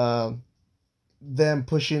 them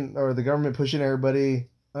pushing, or the government pushing everybody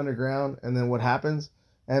underground, and then what happens,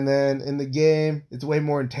 and then in the game it's way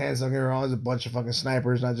more intense. Don't get me wrong, there's a bunch of fucking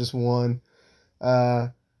snipers, not just one,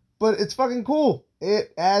 but it's fucking cool.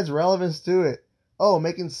 It adds relevance to it. Oh,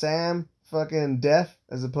 making Sam fucking deaf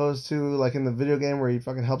as opposed to like in the video game where he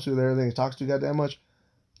fucking helps you with everything, he talks to you goddamn much.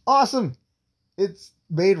 Awesome. It's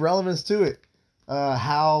made relevance to it.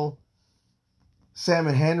 How Sam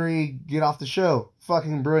and Henry get off the show,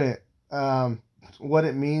 fucking brilliant. What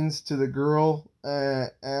it means to the girl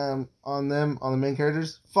on the main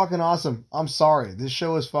characters, fucking awesome. I'm sorry, this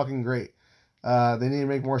show is fucking great. They need to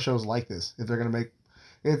make more shows like this. If you're gonna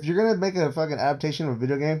make a fucking adaptation of a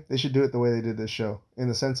video game, they should do it the way they did this show, in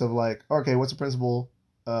the sense of like, okay, what's the principal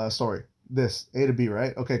story? This A to B,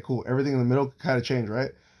 right? Okay, cool. Everything in the middle kind of change,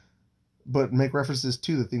 right? But make references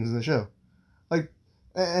to the things in the show. Like,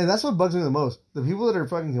 and that's what bugs me the most. The people that are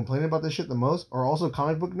fucking complaining about this shit the most are also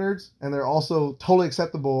comic book nerds, and they're also totally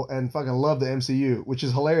acceptable and fucking love the MCU, which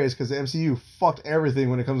is hilarious because the MCU fucked everything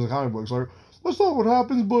when it comes to comic books. Like, that's not what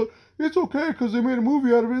happens, but it's okay because they made a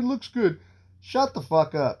movie out of it. It looks good. Shut the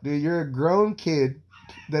fuck up, dude. You're a grown kid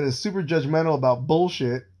that is super judgmental about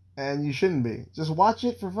bullshit, and you shouldn't be. Just watch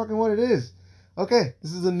it for fucking what it is. Okay,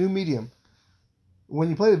 this is a new medium. When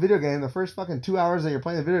you play the video game, the first fucking 2 hours that you're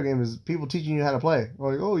playing the video game is people teaching you how to play.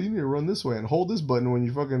 Like, oh, you need to run this way and hold this button when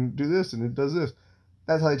you fucking do this and it does this.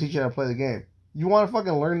 That's how they teach you how to play the game. You want to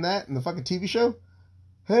fucking learn that in the fucking TV show?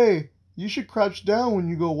 Hey, you should crouch down when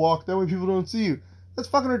you go walk. That way people don't see you. That's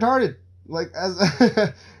fucking retarded. Like,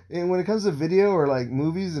 and when it comes to video or like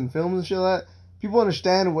movies and films and shit like that, people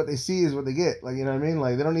understand what they see is what they get. Like, you know what I mean?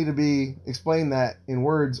 Like, they don't need to be explained that in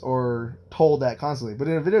words or told that constantly. But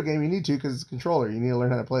in a video game, you need to, because it's a controller. You need to learn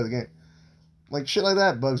how to play the game. Like, shit like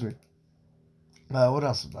that bugs me. What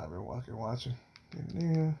else have I been watching?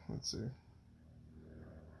 Let's see.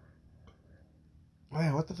 Oh,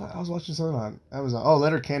 yeah, what the fuck? I was watching something on Amazon. Oh,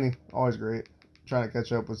 Letterkenny. Always great. Trying to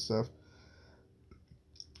catch up with stuff.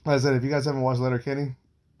 Like I said, if you guys haven't watched Letterkenny,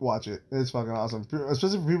 watch it. It's fucking awesome.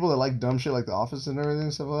 Especially for people that like dumb shit like The Office and everything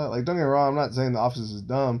and stuff like that. Like, don't get me wrong, I'm not saying The Office is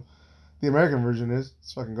dumb. The American version is.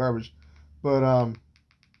 It's fucking garbage. But,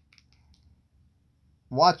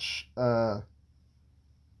 watch, oh,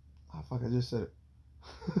 fuck, I just said it.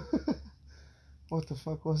 What the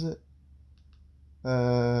fuck was it?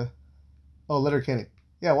 Oh, Letterkenny.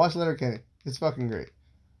 Yeah, watch Letterkenny. It's fucking great.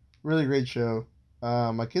 Really great show.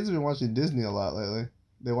 My kids have been watching Disney a lot lately.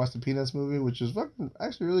 they watched the Peanuts movie, which is fucking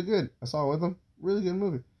actually really good. I saw it with them. Really good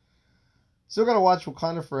movie. Still gotta watch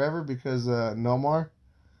Wakanda Forever because Nomar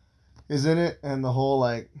is in it, and the whole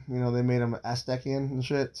like they made him Aztecian and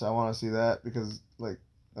shit. So I want to see that because like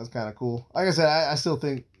that's kind of cool. Like I said, I still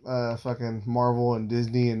think fucking Marvel and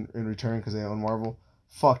Disney in return because they own Marvel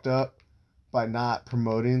fucked up by not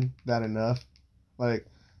promoting that enough. Like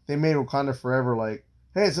they made Wakanda Forever like,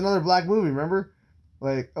 hey, it's another black movie, remember?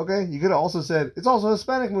 Like, okay, you could have also said it's also a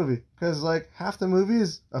Hispanic movie because like half the movie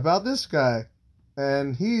is about this guy,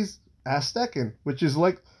 and he's Aztecan, which is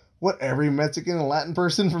like what every Mexican and Latin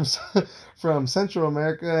person from Central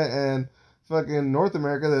America and fucking North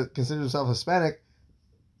America that considers himself Hispanic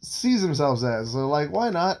sees themselves as. So like, why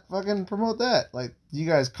not fucking promote that? Like, you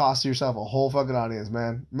guys cost yourself a whole fucking audience,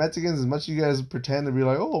 man. Mexicans, as much as you guys pretend to be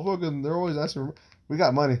like, oh fucking, they're always asking for, we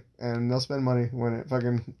got money and they'll spend money when it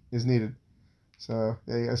fucking is needed. So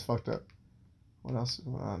yeah, you guys fucked up. What else is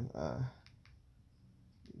going on?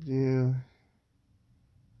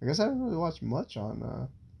 I guess I haven't really watched much on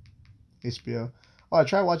HBO. Oh, I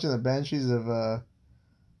tried watching the Banshees of what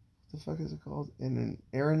the fuck is it called? In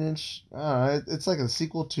Aaron Inch. I don't know. It's like a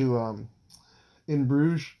sequel to In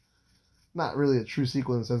Bruges. Not really a true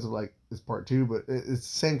sequel in the sense of like it's part two, but it's the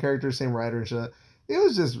same character, same writer and shit. It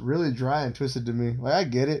was just really dry and twisted to me. Like I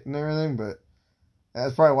get it and everything, but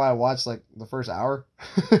that's probably why I watched like the first hour.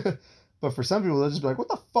 But for some people, they'll just be like, "What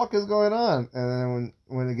the fuck is going on?" And then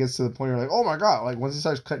when it gets to the point, you're like, "Oh my god!" Like once he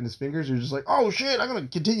starts cutting his fingers, you're just like, "Oh shit! I'm gonna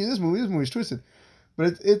continue this movie. This movie's twisted."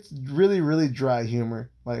 But it's really really dry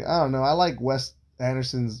humor. Like I don't know. I like Wes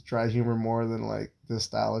Anderson's dry humor more than like this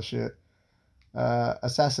style of shit.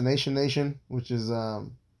 Assassination Nation, which is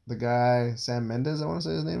the guy Sam Mendes. I want to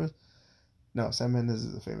say his name is. No, Sam Mendes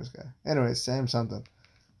is a famous guy. Anyway, Sam something.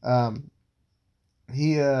 Um,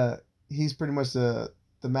 he's pretty much the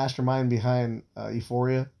mastermind behind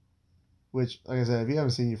Euphoria, which, like I said, if you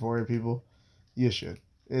haven't seen Euphoria, people, you should.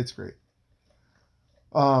 It's great.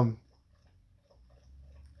 Um,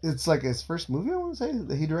 it's like his first movie, I want to say,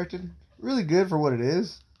 that he directed. Really good for what it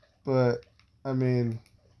is, but I mean,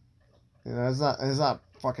 it's not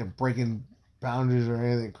fucking breaking boundaries or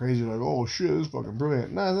anything crazy like, oh shit, it's fucking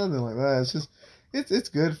brilliant. No, it's nothing like that. It's just it's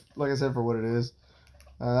good, like I said, for what it is.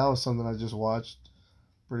 That was something I just watched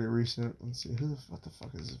pretty recent. Let's see, what the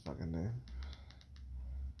fuck is his fucking name?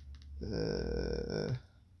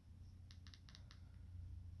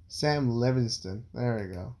 Sam Levinson. There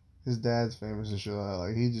we go. His dad's famous and shit like that.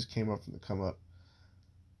 Like he just came up from the come up.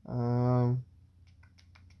 What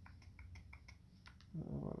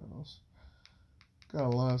else? Got a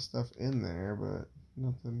lot of stuff in there, but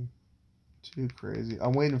nothing too crazy.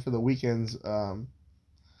 I'm waiting for the Weeknd's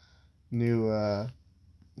new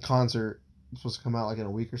concert. It's supposed to come out like in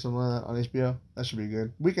a week or something like that on HBO. That should be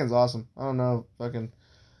good. Weeknd's awesome. I don't know if fucking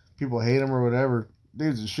people hate him or whatever.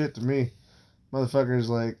 Dude's a shit to me. Motherfucker's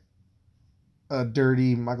like a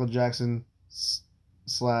dirty Michael Jackson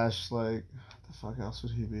slash like what the fuck else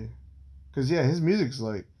would he be? Because yeah, his music's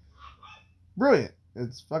like brilliant.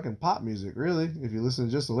 It's fucking pop music, really. If you listen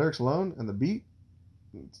to just the lyrics alone and the beat,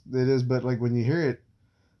 it is. But like when you hear it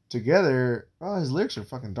together, oh, his lyrics are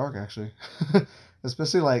fucking dark actually.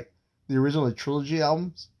 Especially like the original like, trilogy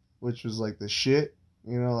albums, which was like the shit.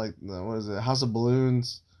 Like what is it? House of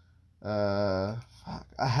Balloons. Fuck,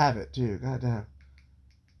 I have it too. Goddamn.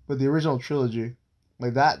 But the original trilogy,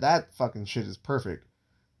 like that fucking shit is perfect.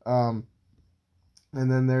 And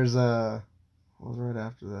then there's what was right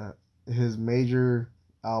after that? His major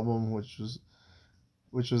album, which was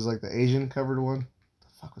like the Asian covered one. What the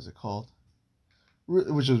fuck was it called?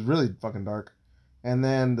 Which was really fucking dark. And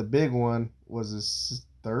then the big one was his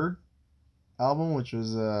third album, which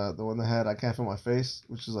was the one that had I Can't Feel My Face,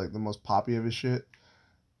 which is like the most poppy of his shit.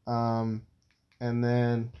 And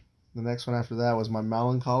then the next one after that was My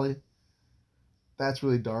Melancholy. That's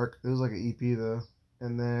really dark. It was like an EP though.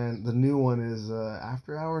 And then the new one is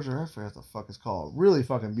After Hours, or I forget what the fuck it's called. Really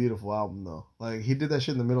fucking beautiful album though. Like he did that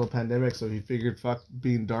shit in the middle of the pandemic, so he figured fuck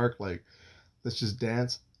being dark, like let's just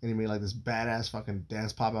dance. And he made like this badass fucking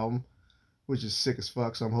dance pop album, which is sick as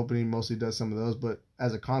fuck. So I'm hoping he mostly does some of those. But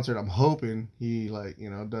as a concert, I'm hoping he like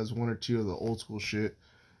does one or two of the old school shit.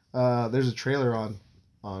 There's a trailer on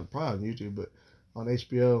probably on YouTube, but on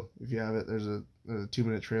HBO if you have it, there's a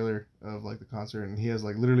 2-minute trailer of like the concert, and he has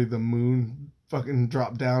like literally the moon fucking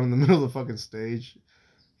drop down in the middle of the fucking stage.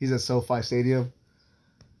 He's at SoFi Stadium.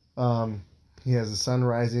 He has the sun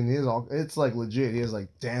rising. He has all. It's like legit. He has like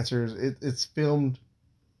dancers. It's filmed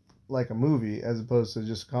like a movie as opposed to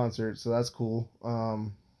just a concert, so that's cool.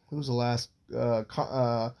 Who was the last?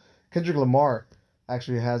 Kendrick Lamar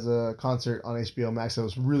actually has a concert on HBO Max that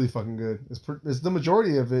was really fucking good. It's the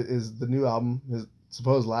majority of it is the new album, his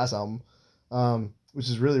supposed last album, which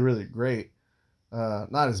is really really great.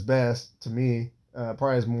 Not his best to me,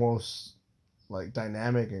 probably his most like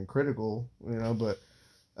dynamic and critical, but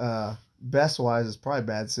best wise is probably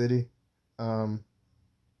Bad City. I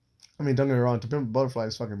mean, don't get me wrong, To Pimp a Butterfly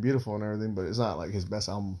is fucking beautiful and everything, but it's not like his best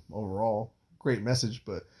album overall. Great message,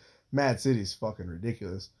 but Mad City's fucking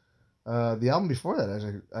ridiculous. The album before that is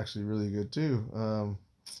actually really good too.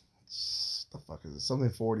 The fuck is it? Something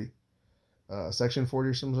 40. Section 40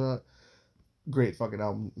 or something like that. Great fucking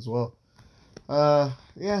album as well.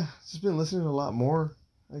 Yeah, just been listening to a lot more,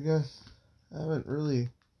 I guess. I haven't really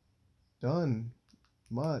done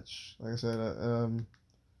much. Like I said,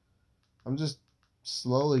 I'm just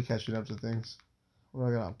slowly catching up to things. What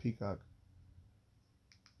do I got on Peacock?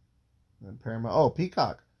 And Paramount. Oh,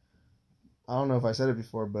 Peacock. I don't know if I said it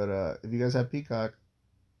before, but if you guys have Peacock,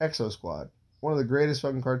 Exo Squad. One of the greatest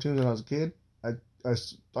fucking cartoons when I was a kid. I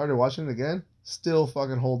started watching it again. Still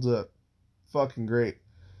fucking holds up. Fucking great.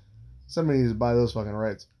 Somebody needs to buy those fucking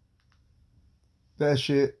rights. That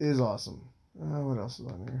shit is awesome. What else is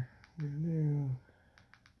on here?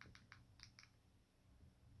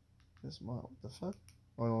 This mod, what the fuck?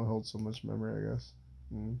 Oh, it only holds so much memory, I guess.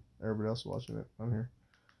 Everybody else watching it on here.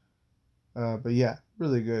 But yeah,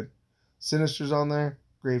 really good. Sinister's on there.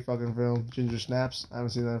 Great fucking film. Ginger Snaps. I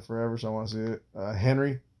haven't seen that in forever, so I want to see it.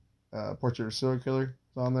 Henry, Portrait of a Serial Killer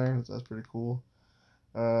is on there. That's pretty cool.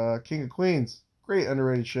 King of Queens. Great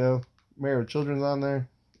underrated show. Married with Children's on there.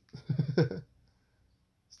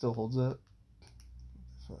 Still holds up.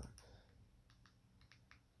 Fuck.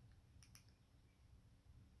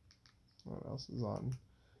 What else is on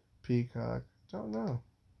Peacock? Don't know.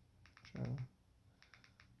 Trying to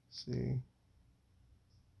see.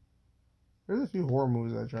 There's a few horror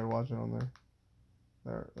movies I tried watching on there.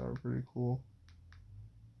 That were pretty cool.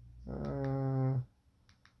 I'm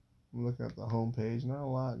looking at the homepage. Not a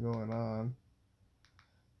lot going on.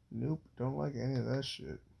 Nope, don't like any of that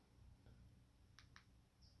shit.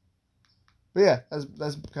 But yeah,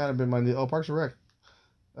 that's kind of been my deal. Oh, Parks and Rec.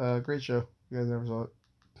 Great show. You guys never saw it.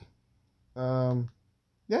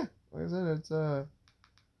 Yeah, like I said, it's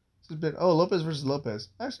just been. Oh, Lopez versus Lopez.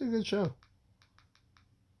 Actually, a good show.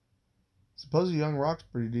 Supposedly Young Rock's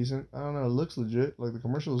pretty decent. I don't know. It looks legit. Like the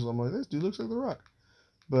commercials, I'm like, this dude looks like The Rock.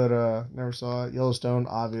 But never saw it. Yellowstone,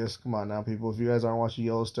 obvious. Come on now, people. If you guys aren't watching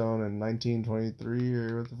Yellowstone in 1923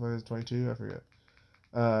 or what the fuck is 22, I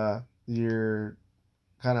forget. You're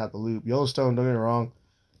kind of out the loop. Yellowstone, don't get me wrong.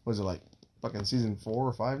 Was it like fucking season 4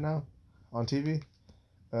 or 5 now on TV?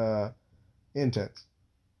 Intense.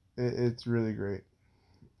 It's really great.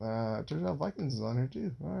 Turns out Vikings is on here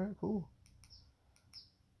too. All right, cool.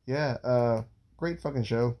 Yeah, great fucking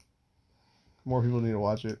show. More people need to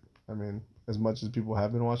watch it. I mean, as much as people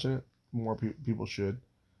have been watching it, more people should.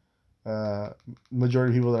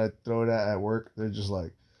 Majority of people that I throw it at work, they're just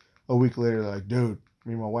like, a week later, they're like, dude,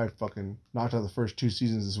 me and my wife fucking knocked out the first 2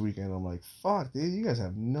 seasons this weekend. I'm like, fuck, dude, you guys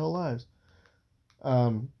have no lives.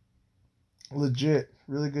 Legit,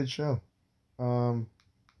 really good show. The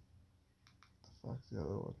fuck's the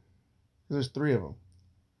other one? There's 3 of them.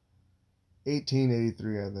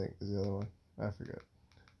 1883, I think, is the other one. I forget.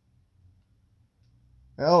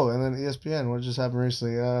 Oh, and then ESPN. What just happened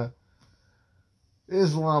recently?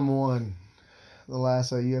 Islam won the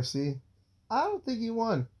last UFC. I don't think he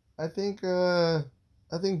won. I think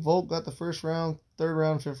Volk got the first round, 3rd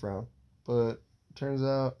round, 5th round. But turns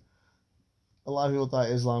out a lot of people thought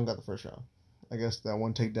Islam got the first round. I guess that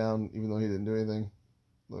one takedown, even though he didn't do anything,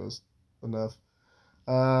 was enough.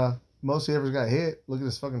 Most he ever got hit. Look at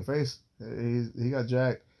his fucking face. He got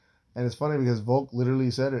jacked. And it's funny because Volk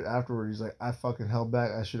literally said it afterward. He's like, I fucking held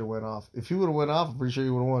back. I should have went off. If he would have went off, I'm pretty sure he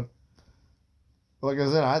would have won. But like I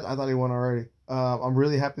said, I thought he won already. I'm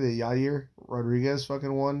really happy that Yair Rodriguez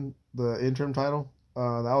fucking won the interim title.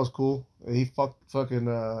 That was cool. He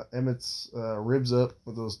fucking Emmett's ribs up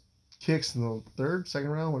with those kicks in the 3rd,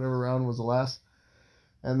 2nd round, whatever round was the last.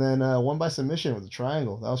 And then won by submission with a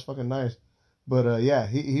triangle. That was fucking nice. But yeah,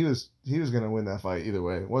 he was gonna win that fight either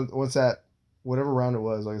way. Once that whatever round it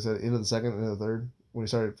was, like I said, into the 2nd, into the 3rd, when he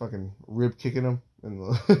started fucking rib kicking him and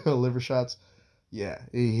the liver shots, yeah,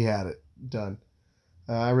 he had it done.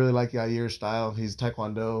 I really like Yair's style. He's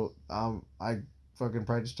Taekwondo. I fucking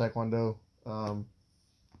practice Taekwondo.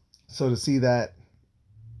 So to see that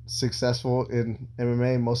successful in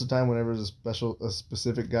MMA, most of the time, whenever there's a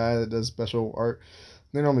specific guy that does special art,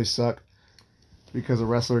 they normally suck because a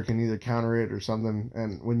wrestler can either counter it or something.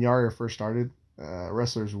 And when Yair first started,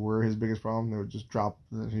 wrestlers were his biggest problem. They would just drop,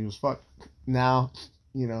 and he was fucked. Now,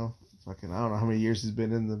 fucking, I don't know how many years he's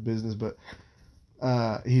been in the business, but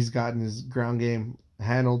he's gotten his ground game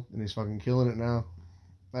handled and he's fucking killing it now.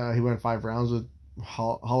 He went 5 rounds with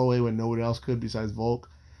Holloway when nobody else could besides Volk.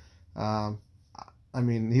 Um, I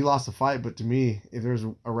mean, he lost the fight, but to me, if there's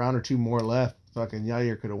a round or two more left, fucking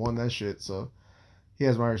Yair could have won that shit. So he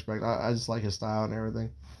has my respect. I just like his style and everything.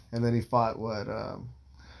 And then he fought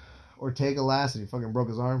Ortega last, and he fucking broke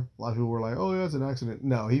his arm. A lot of people were like, "Oh, yeah, it's an accident."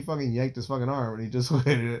 No, he fucking yanked his fucking arm, and he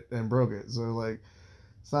dislocated it and broke it. So like,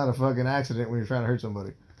 it's not a fucking accident when you're trying to hurt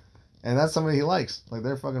somebody. And that's somebody he likes. Like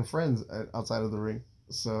they're fucking friends outside of the ring.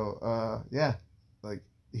 So yeah, like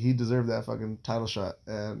he deserved that fucking title shot.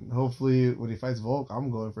 And hopefully when he fights Volk, I'm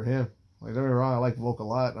going for him. Like don't get me wrong, I like Volk a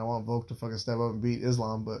lot, and I want Volk to fucking step up and beat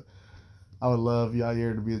Islam. But I would love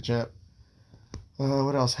Yair to be the champ.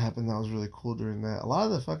 What else happened that was really cool during that? A lot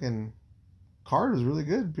of the fucking card was really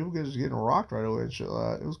good. People just getting rocked right away and shit.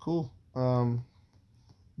 It was cool. Bellator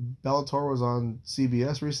was on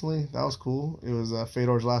CBS recently. That was cool. It was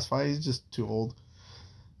Fedor's last fight. He's just too old.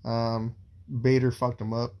 Bader fucked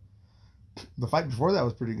him up. The fight before that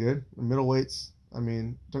was pretty good. The middleweights. I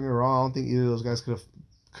mean, don't get me wrong. I don't think either of those guys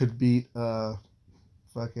could beat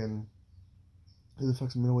fucking who the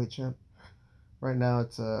fuck's the middleweight champ? Right now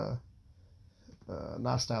it's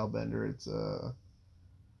not Stylebender. It's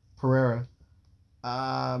Pereira.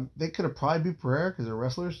 They could have probably beat Pereira because they're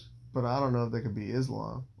wrestlers, but I don't know if they could beat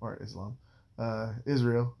Israel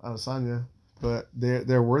Adesanya. But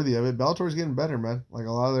they're worthy of it. Bellator's getting better, man. Like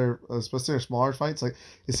a lot of their, especially their smaller fights. Like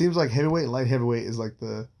it seems like heavyweight and light heavyweight is like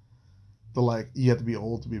the like you have to be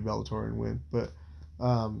old to be Bellator and win. But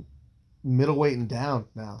middleweight and down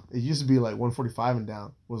now. It used to be like 145 and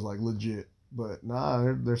down was like legit. But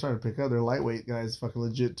nah, they're starting to pick up. Their lightweight guys fucking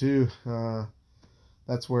legit too.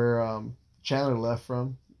 That's where Chandler left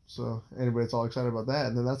from. So anybody's all excited about that.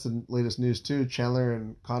 And then that's the latest news too. Chandler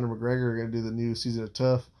and Conor McGregor are gonna do the new season of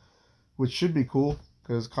Tough, which should be cool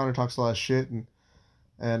because Conor talks a lot of shit and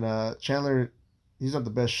Chandler, he's not the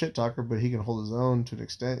best shit talker, but he can hold his own to an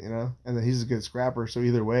extent, you know. And then he's a good scrapper. So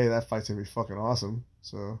either way, that fight's gonna be fucking awesome.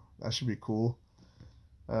 So that should be cool.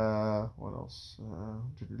 What else?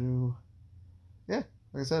 Yeah,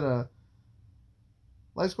 like I said,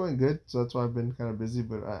 life's going good, so that's why I've been kind of busy.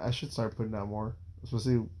 But I should start putting out more,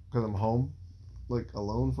 especially because I'm home, like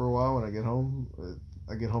alone for a while. When I get home,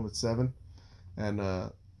 I get home at 7, and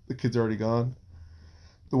the kids are already gone.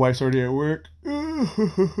 The wife's already at work, and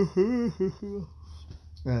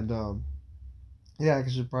yeah, I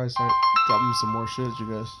should probably start dropping some more shit at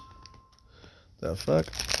you guys. The fuck,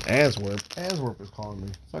 Antwerp is calling me.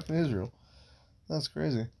 Fucking Israel, that's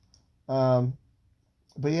crazy.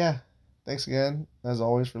 But yeah, thanks again, as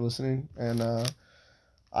always, for listening. And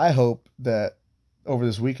I hope that over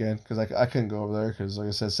this weekend, because I couldn't go over there, because like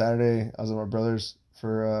I said, Saturday I was at my brother's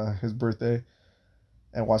for his birthday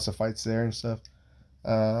and watched the fights there and stuff.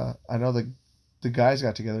 I know the guys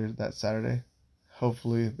got together that Saturday.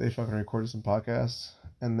 Hopefully they fucking recorded some podcasts.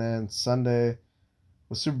 And then Sunday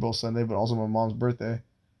was Super Bowl Sunday, but also my mom's birthday,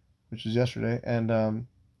 which was yesterday. And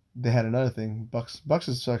they had another thing. Bucks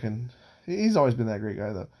is fucking... He's always been that great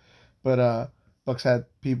guy, though. But Bucks had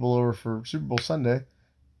people over for Super Bowl Sunday,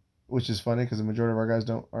 which is funny because the majority of our guys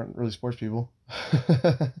aren't really sports people.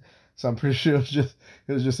 So I'm pretty sure it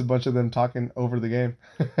was just a bunch of them talking over the game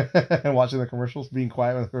and watching the commercials, being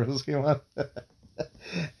quiet when the commercials came on.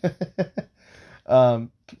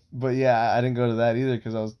 But yeah, I didn't go to that either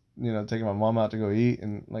because I was, taking my mom out to go eat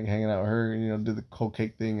and like hanging out with her, and do the cold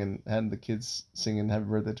cake thing and having the kids singing happy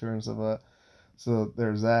birthday to her and stuff like that. So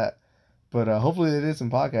there's that. But hopefully they did some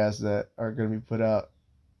podcasts that are going to be put out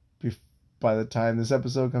by the time this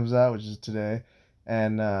episode comes out, which is today,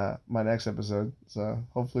 and my next episode. So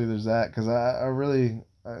hopefully there's that, because I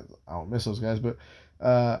don't miss those guys, but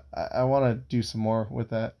I want to do some more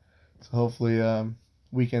with that. So hopefully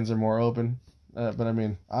weekends are more open. But I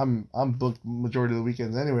mean, I'm booked majority of the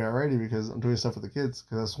weekends anyway already because I'm doing stuff with the kids,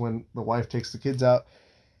 because that's when the wife takes the kids out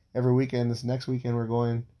every weekend. This next weekend we're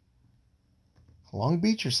going Long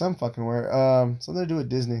Beach or some fucking where. Something to do with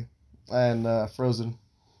Disney and Frozen.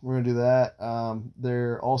 We're gonna do that.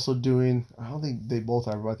 They're also doing, I don't think they both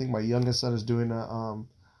are, but I think my youngest son is doing a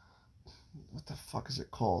what the fuck is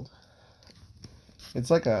it called? It's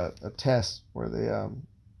like a test where they let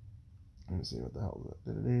me see what the hell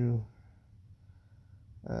did it do.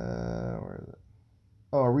 Where is it?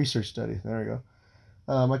 Oh, a research study. There we go.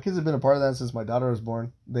 My kids have been a part of that since my daughter was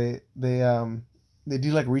born. They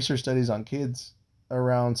do like research studies on kids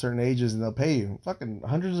around certain ages, and they'll pay you fucking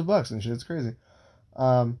hundreds of bucks and shit. It's crazy.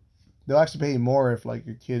 They'll actually pay you more if like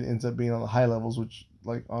your kid ends up being on the high levels, which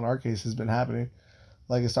like on our case has been happening.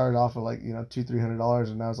 Like it started off at like, $200-$300,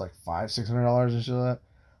 and now it's like $500-$600 and shit like that.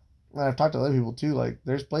 And I've talked to other people too. Like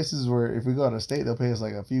there's places where if we go out of state, they'll pay us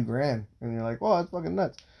like a few grand, and you're like, well, that's fucking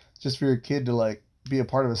nuts, just for your kid to like be a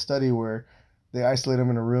part of a study where they isolate them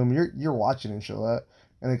in a room. You're watching and shit like that,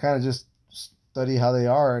 and they kind of just study how they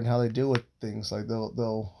are and how they deal with things. Like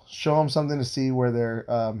they'll show them something to see where their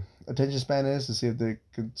attention span is, to see if they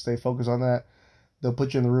can stay focused on that. They'll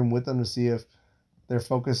put you in the room with them to see if their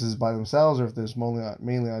focus is by themselves or if there's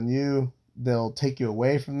mainly on you. They'll take you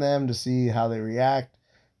away from them to see how they react.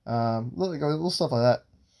 Little stuff like that.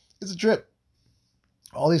 It's a trip.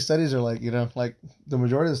 All these studies are like, like the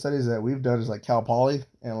majority of the studies that we've done is like Cal Poly,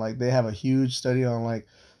 and like they have a huge study on like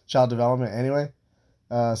child development anyway.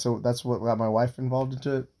 So that's what got my wife involved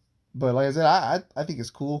into it. But like I said, I think it's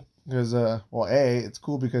cool because it's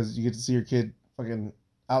cool because you get to see your kid fucking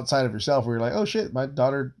outside of yourself, where you're like, oh shit, my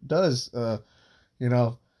daughter does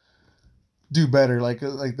do better. Like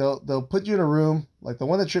they'll put you in a room. Like the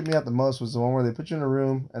one that tripped me out the most was the one where they put you in a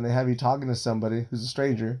room and they have you talking to somebody who's a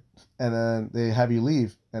stranger, and then they have you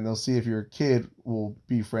leave, and they'll see if your kid will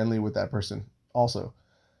be friendly with that person also.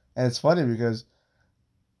 And it's funny because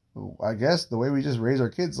I guess the way we just raise our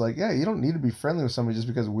kids, like, yeah, you don't need to be friendly with somebody just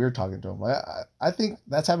because we're talking to them. Like, I think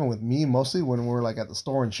that's happened with me mostly when we're like at the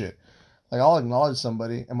store and shit. Like I'll acknowledge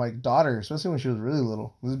somebody, and my daughter, especially when she was really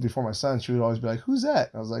little, this is before my son, she would always be like, "Who's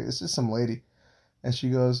that?" And I was like, "It's just some lady," and she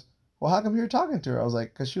goes, "Well, how come you're talking to her?" I was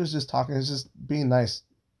like, "Cause she was just talking, it's just being nice."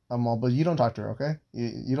 I'm all, "But you don't talk to her, okay?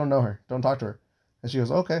 You don't know her, don't talk to her." And she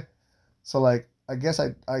goes, "Okay." So like, I guess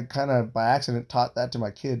I kind of by accident taught that to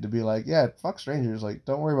my kid to be like, yeah, fuck strangers, like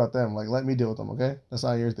don't worry about them, like let me deal with them, okay? That's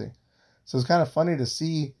not your thing. So it's kind of funny to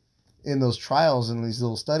see in those trials and these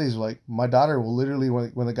little studies, like my daughter will literally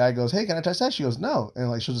when the guy goes, "Hey, can I touch that?" She goes, "No," and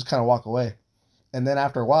like she'll just kind of walk away. And then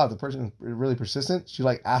after a while, if the person is really persistent, she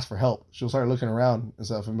like asks for help. She'll start looking around and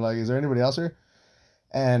stuff and be like, "Is there anybody else here?"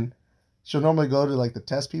 And she'll normally go to like the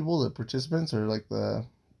test people, the participants, or like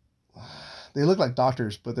they look like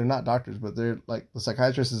doctors, but they're not doctors, but they're like the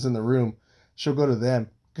psychiatrist is in the room. She'll go to them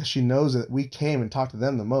because she knows that we came and talked to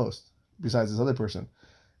them the most besides this other person.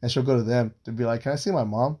 And she'll go to them to be like, "Can I see my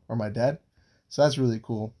mom or my dad?" So that's really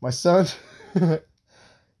cool. My son,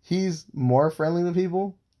 he's more friendly with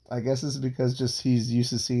people. I guess it's because just he's used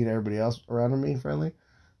to seeing everybody else around him being friendly.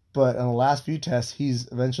 But in the last few tests,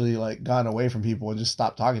 he's eventually like gotten away from people and just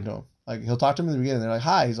stopped talking to them. Like he'll talk to them in the beginning. They're like,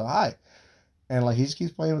 "Hi." He's like, "Hi." And like he just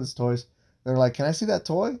keeps playing with his toys. They're like, "Can I see that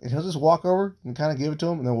toy?" And he'll just walk over and kind of give it to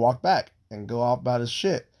him and then walk back and go off about his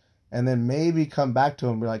shit. And then maybe come back to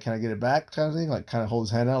him and be like, "Can I get it back?" kind of thing. Like kind of hold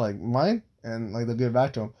his hand out like, "Mine?" And like they'll give it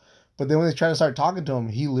back to him. But then when they try to start talking to him,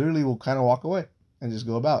 he literally will kind of walk away and just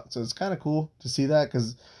go about. So it's kind of cool to see that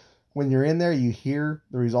because when you're in there, you hear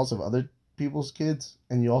the results of other people's kids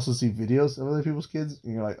and you also see videos of other people's kids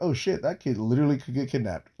and you're like, oh shit, that kid literally could get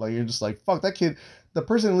kidnapped. Like you're just like, fuck, that kid. The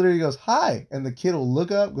person literally goes hi, and the kid will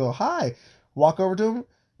look up, go hi, walk over to him,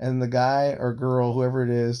 and the guy or girl, whoever it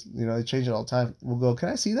is, they change it all the time, will go, "Can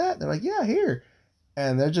I see that?" They're like, "Yeah, here."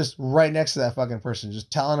 And they're just right next to that fucking person, just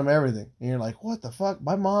telling them everything. And you're like, what the fuck?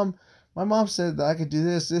 My mom said that I could do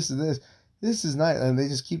this, this, and this. This is nice. And they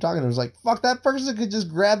just keep talking to them. It's like, fuck, that person could just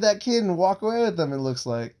grab that kid and walk away with them, it looks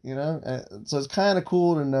like, And so it's kind of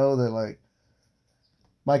cool to know that, like,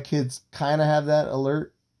 my kids kind of have that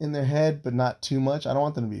alert in their head, but not too much. I don't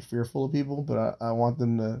want them to be fearful of people, but I want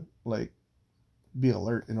them to, like, be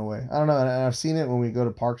alert in a way. I don't know. And I've seen it when we go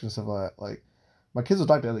to parks and stuff like that. Like, my kids will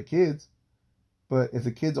talk to other kids, but if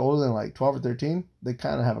the kid's older than, like, 12 or 13, they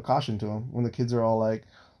kind of have a caution to them when the kids are all like,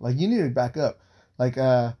 you need to back up. Like,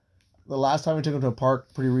 the last time we took them to a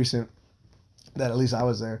park, pretty recent, that at least I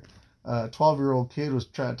was there, a 12-year-old kid was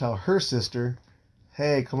trying to tell her sister,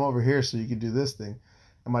 "Hey, come over here so you can do this thing."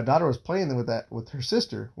 And my daughter was playing with her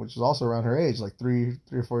sister, which is also around her age, like 3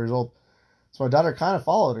 or 4 years old. So my daughter kind of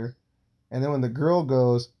followed her. And then when the girl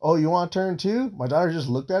goes, "Oh, you want to turn too?" My daughter just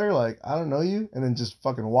looked at her like, "I don't know you," and then just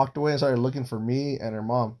fucking walked away and started looking for me and her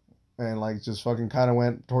mom. And like just fucking kind of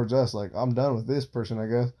went towards us like, "I'm done with this person, I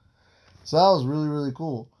guess." So that was really, really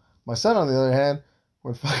cool. My son, on the other hand,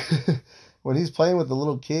 when when he's playing with the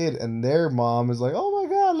little kid and their mom is like, "Oh my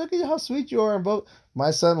God, look at how sweet you are," and both,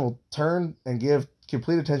 my son will turn and give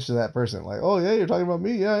complete attention to that person. Like, "Oh yeah, you're talking about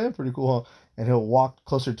me? Yeah, I am pretty cool, huh?" And he'll walk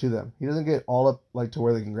closer to them. He doesn't get all up like to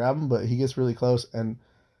where they can grab him, but he gets really close and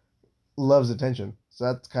loves attention. So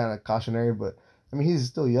that's kind of cautionary, but I mean, he's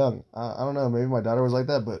still young. I don't know. Maybe my daughter was like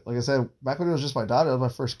that, but like I said, back when it was just my daughter, it was my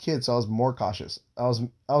first kid, so I was more cautious. I was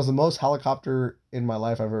the most helicopter in my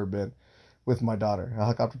life I've ever been with my daughter,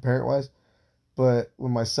 helicopter parent wise. But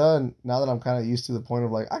with my son, now that I'm kind of used to the point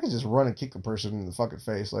of like, I can just run and kick the person in the fucking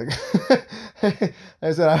face. Like, like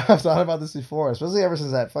I said, I've thought about this before, especially ever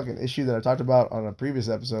since that fucking issue that I talked about on a previous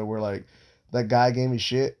episode where like that guy gave me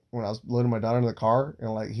shit when I was loading my daughter in the car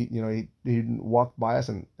and like he walked by us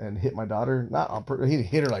and hit my daughter. Not on he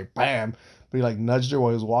hit her like bam, but he like nudged her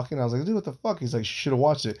while he was walking. I was like, dude, what the fuck? He's like, you should have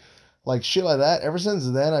watched it. Like shit like that. Ever since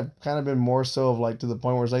then, I've kind of been more so of like to the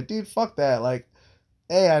point where it's like, dude, fuck that. Like,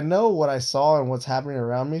 hey, I know what I saw and what's happening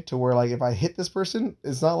around me to where like if I hit this person,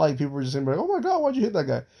 it's not like people are just gonna be like, oh my god, why'd you hit that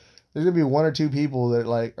guy? There's gonna be one or two people that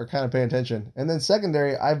like are kind of paying attention. And then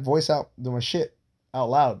secondary, I voice out my shit out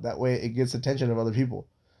loud. That way it gets attention of other people.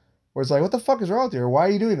 Where it's like, what the fuck is wrong with you? Or why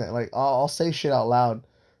are you doing that? Like I'll say shit out loud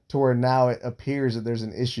to where now it appears that there's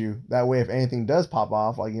an issue. That way if anything does pop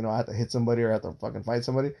off, like, I have to hit somebody or I have to fucking fight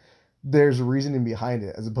somebody, there's reasoning behind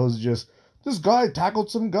it as opposed to just this guy tackled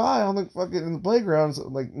some guy on the fucking in the playground. So,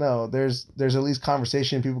 like, no, there's at least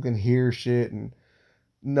conversation. People can hear shit and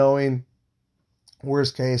knowing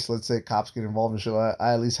worst case, let's say cops get involved in shit. I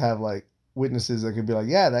at least have like witnesses that could be like,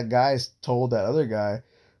 yeah, that guy's told that other guy,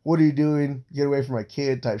 what are you doing? Get away from my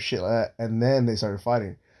kid, type shit like that. And then they started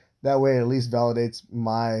fighting. That way, it at least validates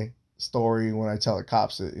my story when I tell the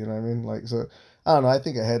cops it. You know what I mean? Like, so I don't know. I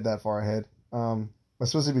think I head that far ahead.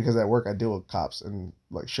 Especially because at work I deal with cops and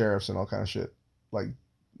like sheriffs and all kind of shit. Like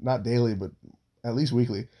not daily, but at least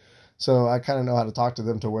weekly. So I kind of know how to talk to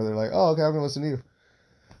them to where they're like, oh, okay, I'm gonna listen to you.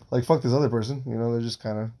 Like fuck this other person, they're just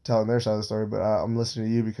kind of telling their side of the story, but I'm listening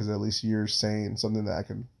to you because at least you're saying something that I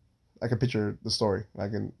can picture the story, I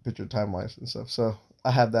can picture timelines and stuff. So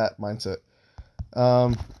I have that mindset.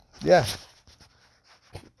 Um, yeah.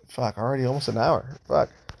 Fuck, already almost an hour. Fuck,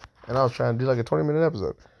 and I was trying to do like a 20-minute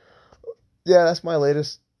episode. Yeah, that's my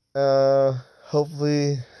latest.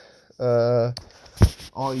 Hopefully, uh,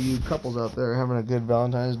 all you couples out there are having a good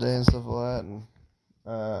Valentine's Day and stuff like that,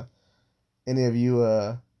 and any of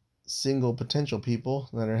you single potential people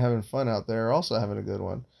that are having fun out there are also having a good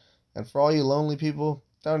one. And for all you lonely people,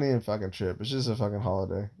 don't even fucking trip. It's just a fucking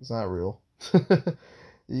holiday. It's not real.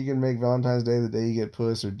 You can make Valentine's Day the day you get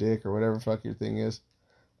puss or dick or whatever fuck your thing is.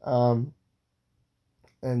 Um,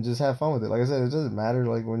 and just have fun with it. Like I said, it doesn't matter.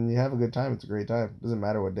 Like when you have a good time, it's a great time. It doesn't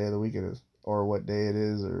matter what day of the week it is, or what day it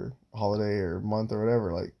is, or holiday, or month, or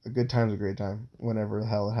whatever. Like a good time's a great time, whenever the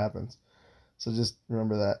hell it happens. So just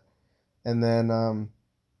remember that, and then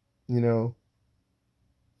you know,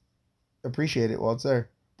 appreciate it while it's there.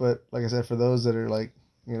 But like I said, for those that are like,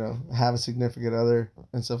 have a significant other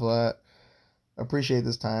and stuff like that, appreciate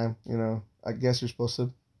this time. I guess you're supposed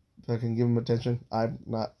to fucking give them attention. I'm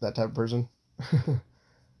not that type of person.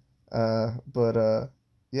 But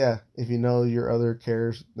yeah, if you know your other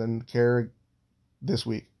cares, then care this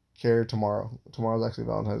week. Care tomorrow. Tomorrow's actually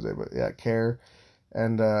Valentine's Day, but yeah, care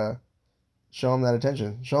and show them that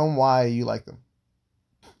attention. Show them why you like them,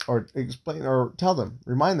 or explain or tell them,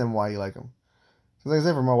 remind them why you like them. Because like I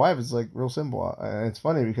said, for my wife, it's like real simple. And it's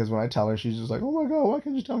funny because when I tell her, she's just like, "Oh my god, why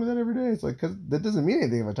can't you tell me that every day?" It's like, because that doesn't mean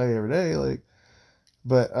anything if I tell you every day. Like,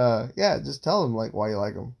 but yeah, just tell them like why you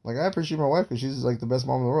like them. Like I appreciate my wife because she's like the best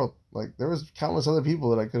mom in the world. Like there was countless other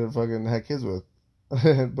people that I could have fucking had kids with,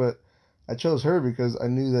 but I chose her because I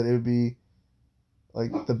knew that it would be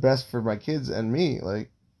like the best for my kids and me.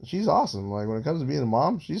 Like she's awesome. Like when it comes to being a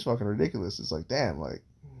mom, she's fucking ridiculous. It's like damn, like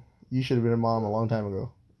you should have been a mom a long time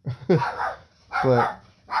ago. But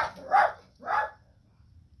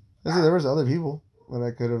I said there was other people that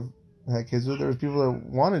I could have had kids with. There was people that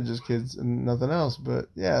wanted just kids and nothing else. But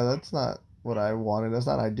yeah, that's not what I wanted. That's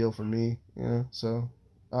not ideal for me. So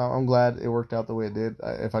I'm glad it worked out the way it did.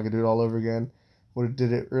 If I could do it all over again, would have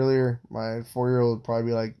did it earlier. My 4-year-old would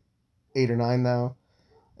probably be like 8 or 9 now,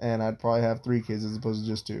 and I'd probably have 3 kids as opposed to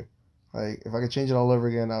just 2. Like if I could change it all over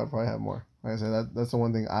again, I would probably have more. Like I said, that's the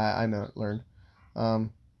one thing I learned.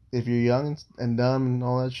 Um, if you're young and dumb and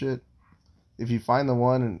all that shit, if you find the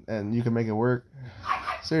one and you can make it work,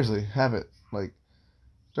 seriously, have it. Like,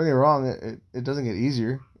 don't get me wrong, it doesn't get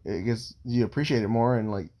easier. It gets, you appreciate it more,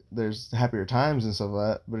 and like there's happier times and stuff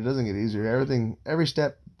like that, but it doesn't get easier. Every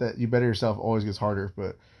step that you better yourself always gets harder,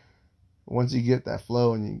 but once you get that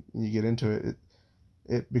flow and you get into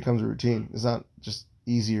it becomes a routine. It's not just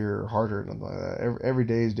easier or harder or nothing like that. Every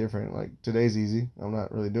day is different. Like today's easy. I'm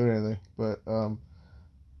not really doing anything, but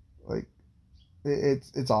like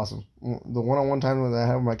it's awesome. The one-on-one time that I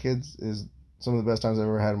have with my kids is some of the best times I've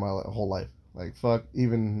ever had in my whole life. Like fuck,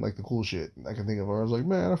 even like the cool shit I can think of. Where I was like,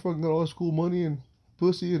 man, I fucking got all this cool money and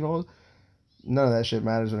pussy and all. None of that shit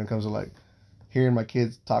matters when it comes to like hearing my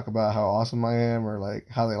kids talk about how awesome I am or like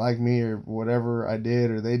how they like me or whatever I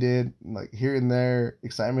did or they did. Like hearing their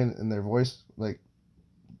excitement in their voice, like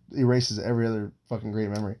erases every other fucking great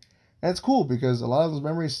memory. And it's cool because a lot of those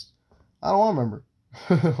memories I don't want to remember.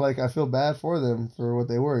 Like I feel bad for them for what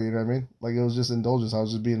they were, you know what I mean? Like it was just indulgence. I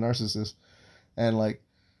was just being a narcissist and like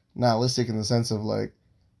nihilistic in the sense of like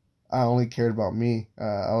I only cared about me.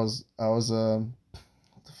 I was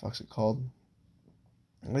what the fuck's it called?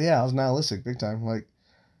 Well, yeah, I was nihilistic big time. Like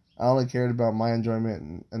I only cared about my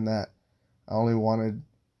enjoyment and that. I only wanted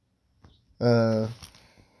uh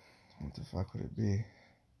what the fuck would it be?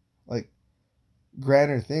 Like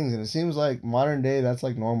grander things, and it seems like modern day that's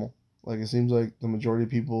like normal. Like it seems like the majority of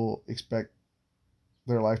people expect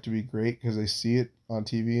their life to be great because they see it on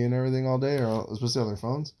TV and everything all day, or especially on their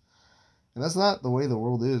phones. And that's not the way the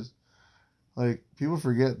world is. Like people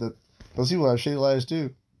forget that those people have shitty lives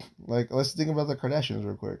too. Like let's think about the Kardashians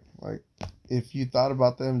real quick. Like if you thought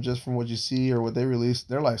about them just from what you see or what they release,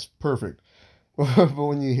 their life's perfect. But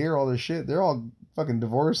when you hear all their shit, they're all fucking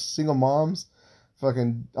divorced, single moms,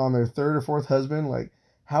 fucking on their third or fourth husband. Like,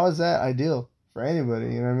 how is that ideal for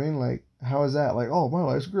anybody? You know what I mean? Like, how is that? Like, oh, my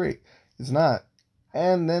life's great. It's not.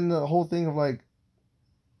 And then the whole thing of like,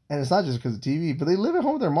 and it's not just because of TV, but they live at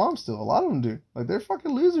home with their mom still. A lot of them do. Like, they're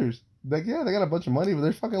fucking losers. Like, yeah, they got a bunch of money, but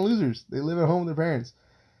they're fucking losers. They live at home with their parents.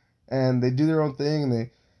 And they do their own thing and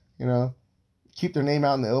they, you know, keep their name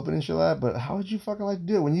out in the open and shit like that. But how would you fucking like to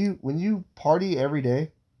do it? When you party every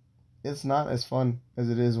day, it's not as fun as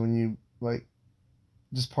it is when you like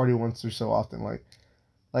just party once or so often.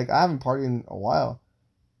 Like I haven't partied in a while,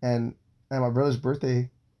 and at my brother's birthday,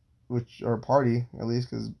 which or party at least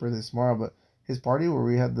because his birthday's tomorrow, but his party where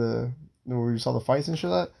we had where we saw the fights and shit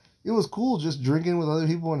like that, it was cool just drinking with other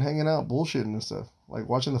people and hanging out, bullshitting and stuff. Like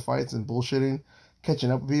watching the fights and bullshitting,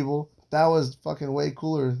 catching up with people. That was fucking way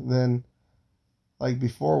cooler than like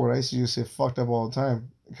before when I used to just get fucked up all the time.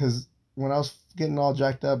 Because when I was getting all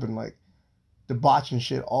jacked up and like debauching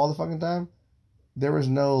shit all the fucking time, there was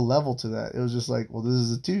no level to that. It was just like, well, this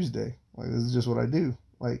is a Tuesday. Like this is just what I do.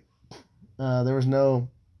 Like there was no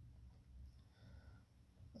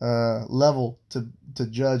level to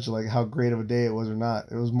judge like how great of a day it was or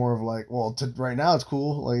not. It was more of like, well, right now it's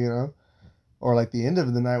cool, like you know, or like the end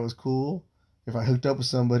of the night was cool. If I hooked up with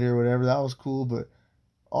somebody or whatever, that was cool. But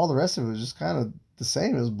all the rest of it was just kind of the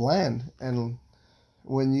same. It was bland. And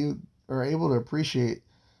when you are able to appreciate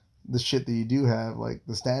the shit that you do have, like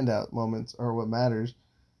the standout moments are what matters.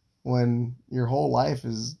 When your whole life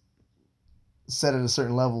is set at a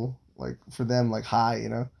certain level, like for them, like high, you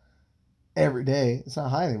know, every day, it's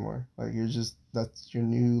not high anymore. Like you're just, that's your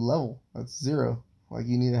new level. That's zero. Like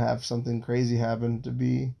you need to have something crazy happen to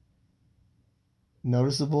be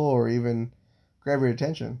noticeable or even grab your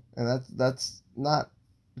attention. And that's not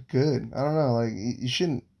good. I don't know. Like you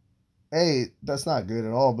shouldn't, that's not good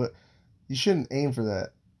at all, but you shouldn't aim for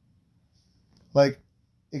that. Like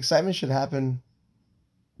excitement should happen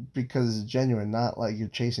because it's genuine, not like you're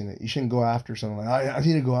chasing it. You shouldn't go after something like I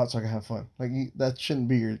need to go out so I can have fun. Like that shouldn't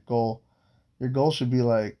be your goal. Your goal should be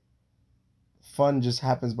like fun just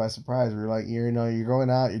happens by surprise. Where you're like you're going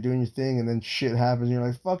out, you're doing your thing, and then shit happens. And you're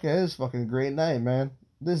like, fuck it, this is fucking great night, man.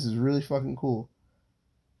 This is really fucking cool.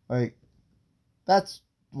 Like that's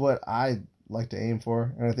what I like to aim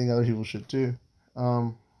for, and I think other people should too.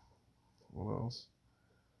 What else?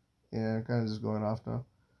 Yeah, I'm kind of just going off now.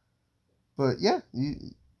 But yeah,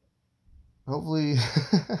 hopefully,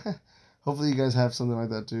 hopefully you guys have something like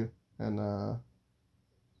that too. And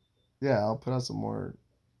yeah, I'll put out some more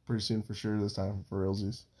pretty soon for sure. This time for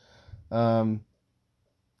realsies. Um,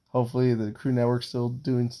 hopefully the Crew Network's still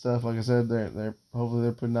doing stuff. Like I said, they're hopefully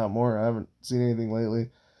they're putting out more. I haven't seen anything lately,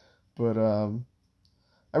 but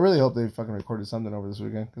I really hope they fucking recorded something over this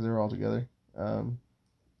weekend because they were all together.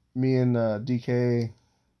 Me and DK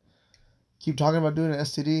keep talking about doing an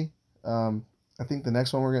STD. I think the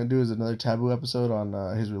next one we're gonna do is another taboo episode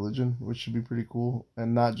on his religion, which should be pretty cool,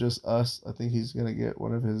 and not just us. I think he's gonna get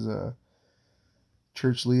one of his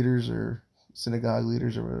church leaders or synagogue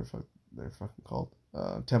leaders or whatever they're fucking called,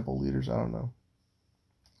 temple leaders. I don't know.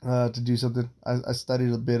 To do something. I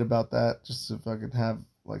studied a bit about that just so if I could have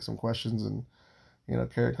like some questions and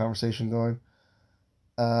carry a conversation going.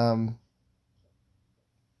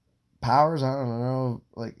 Powers, I don't know.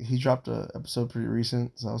 Like he dropped a episode pretty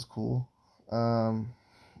recent, so that was cool.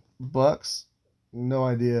 Bucks, no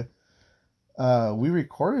idea. We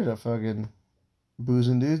recorded a fucking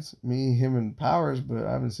Boozing Dudes, me, him, and Powers, but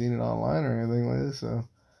I haven't seen it online or anything like this, so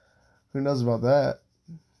who knows about that?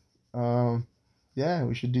 Yeah,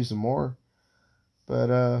 we should do some more. But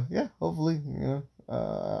yeah, hopefully,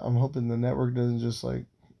 I'm hoping the network doesn't just like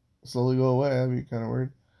slowly go away. That'd be kind of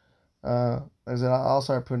weird. Like I said, I'll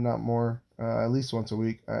start putting out more, at least once a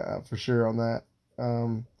week, for sure on that.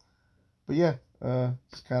 But yeah,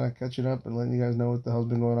 just kind of catching up and letting you guys know what the hell's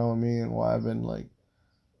been going on with me and why I've been like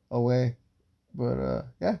away. But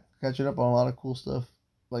yeah, catching up on a lot of cool stuff.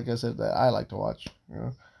 Like I said, that I like to watch.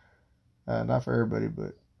 Not for everybody,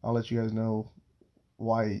 but I'll let you guys know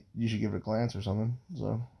why you should give it a glance or something.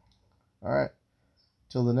 So, all right,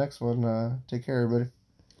 till the next one. Take care, everybody,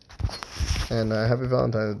 and happy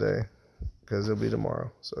Valentine's Day, because it'll be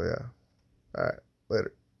tomorrow. So yeah, all right,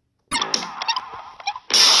 later.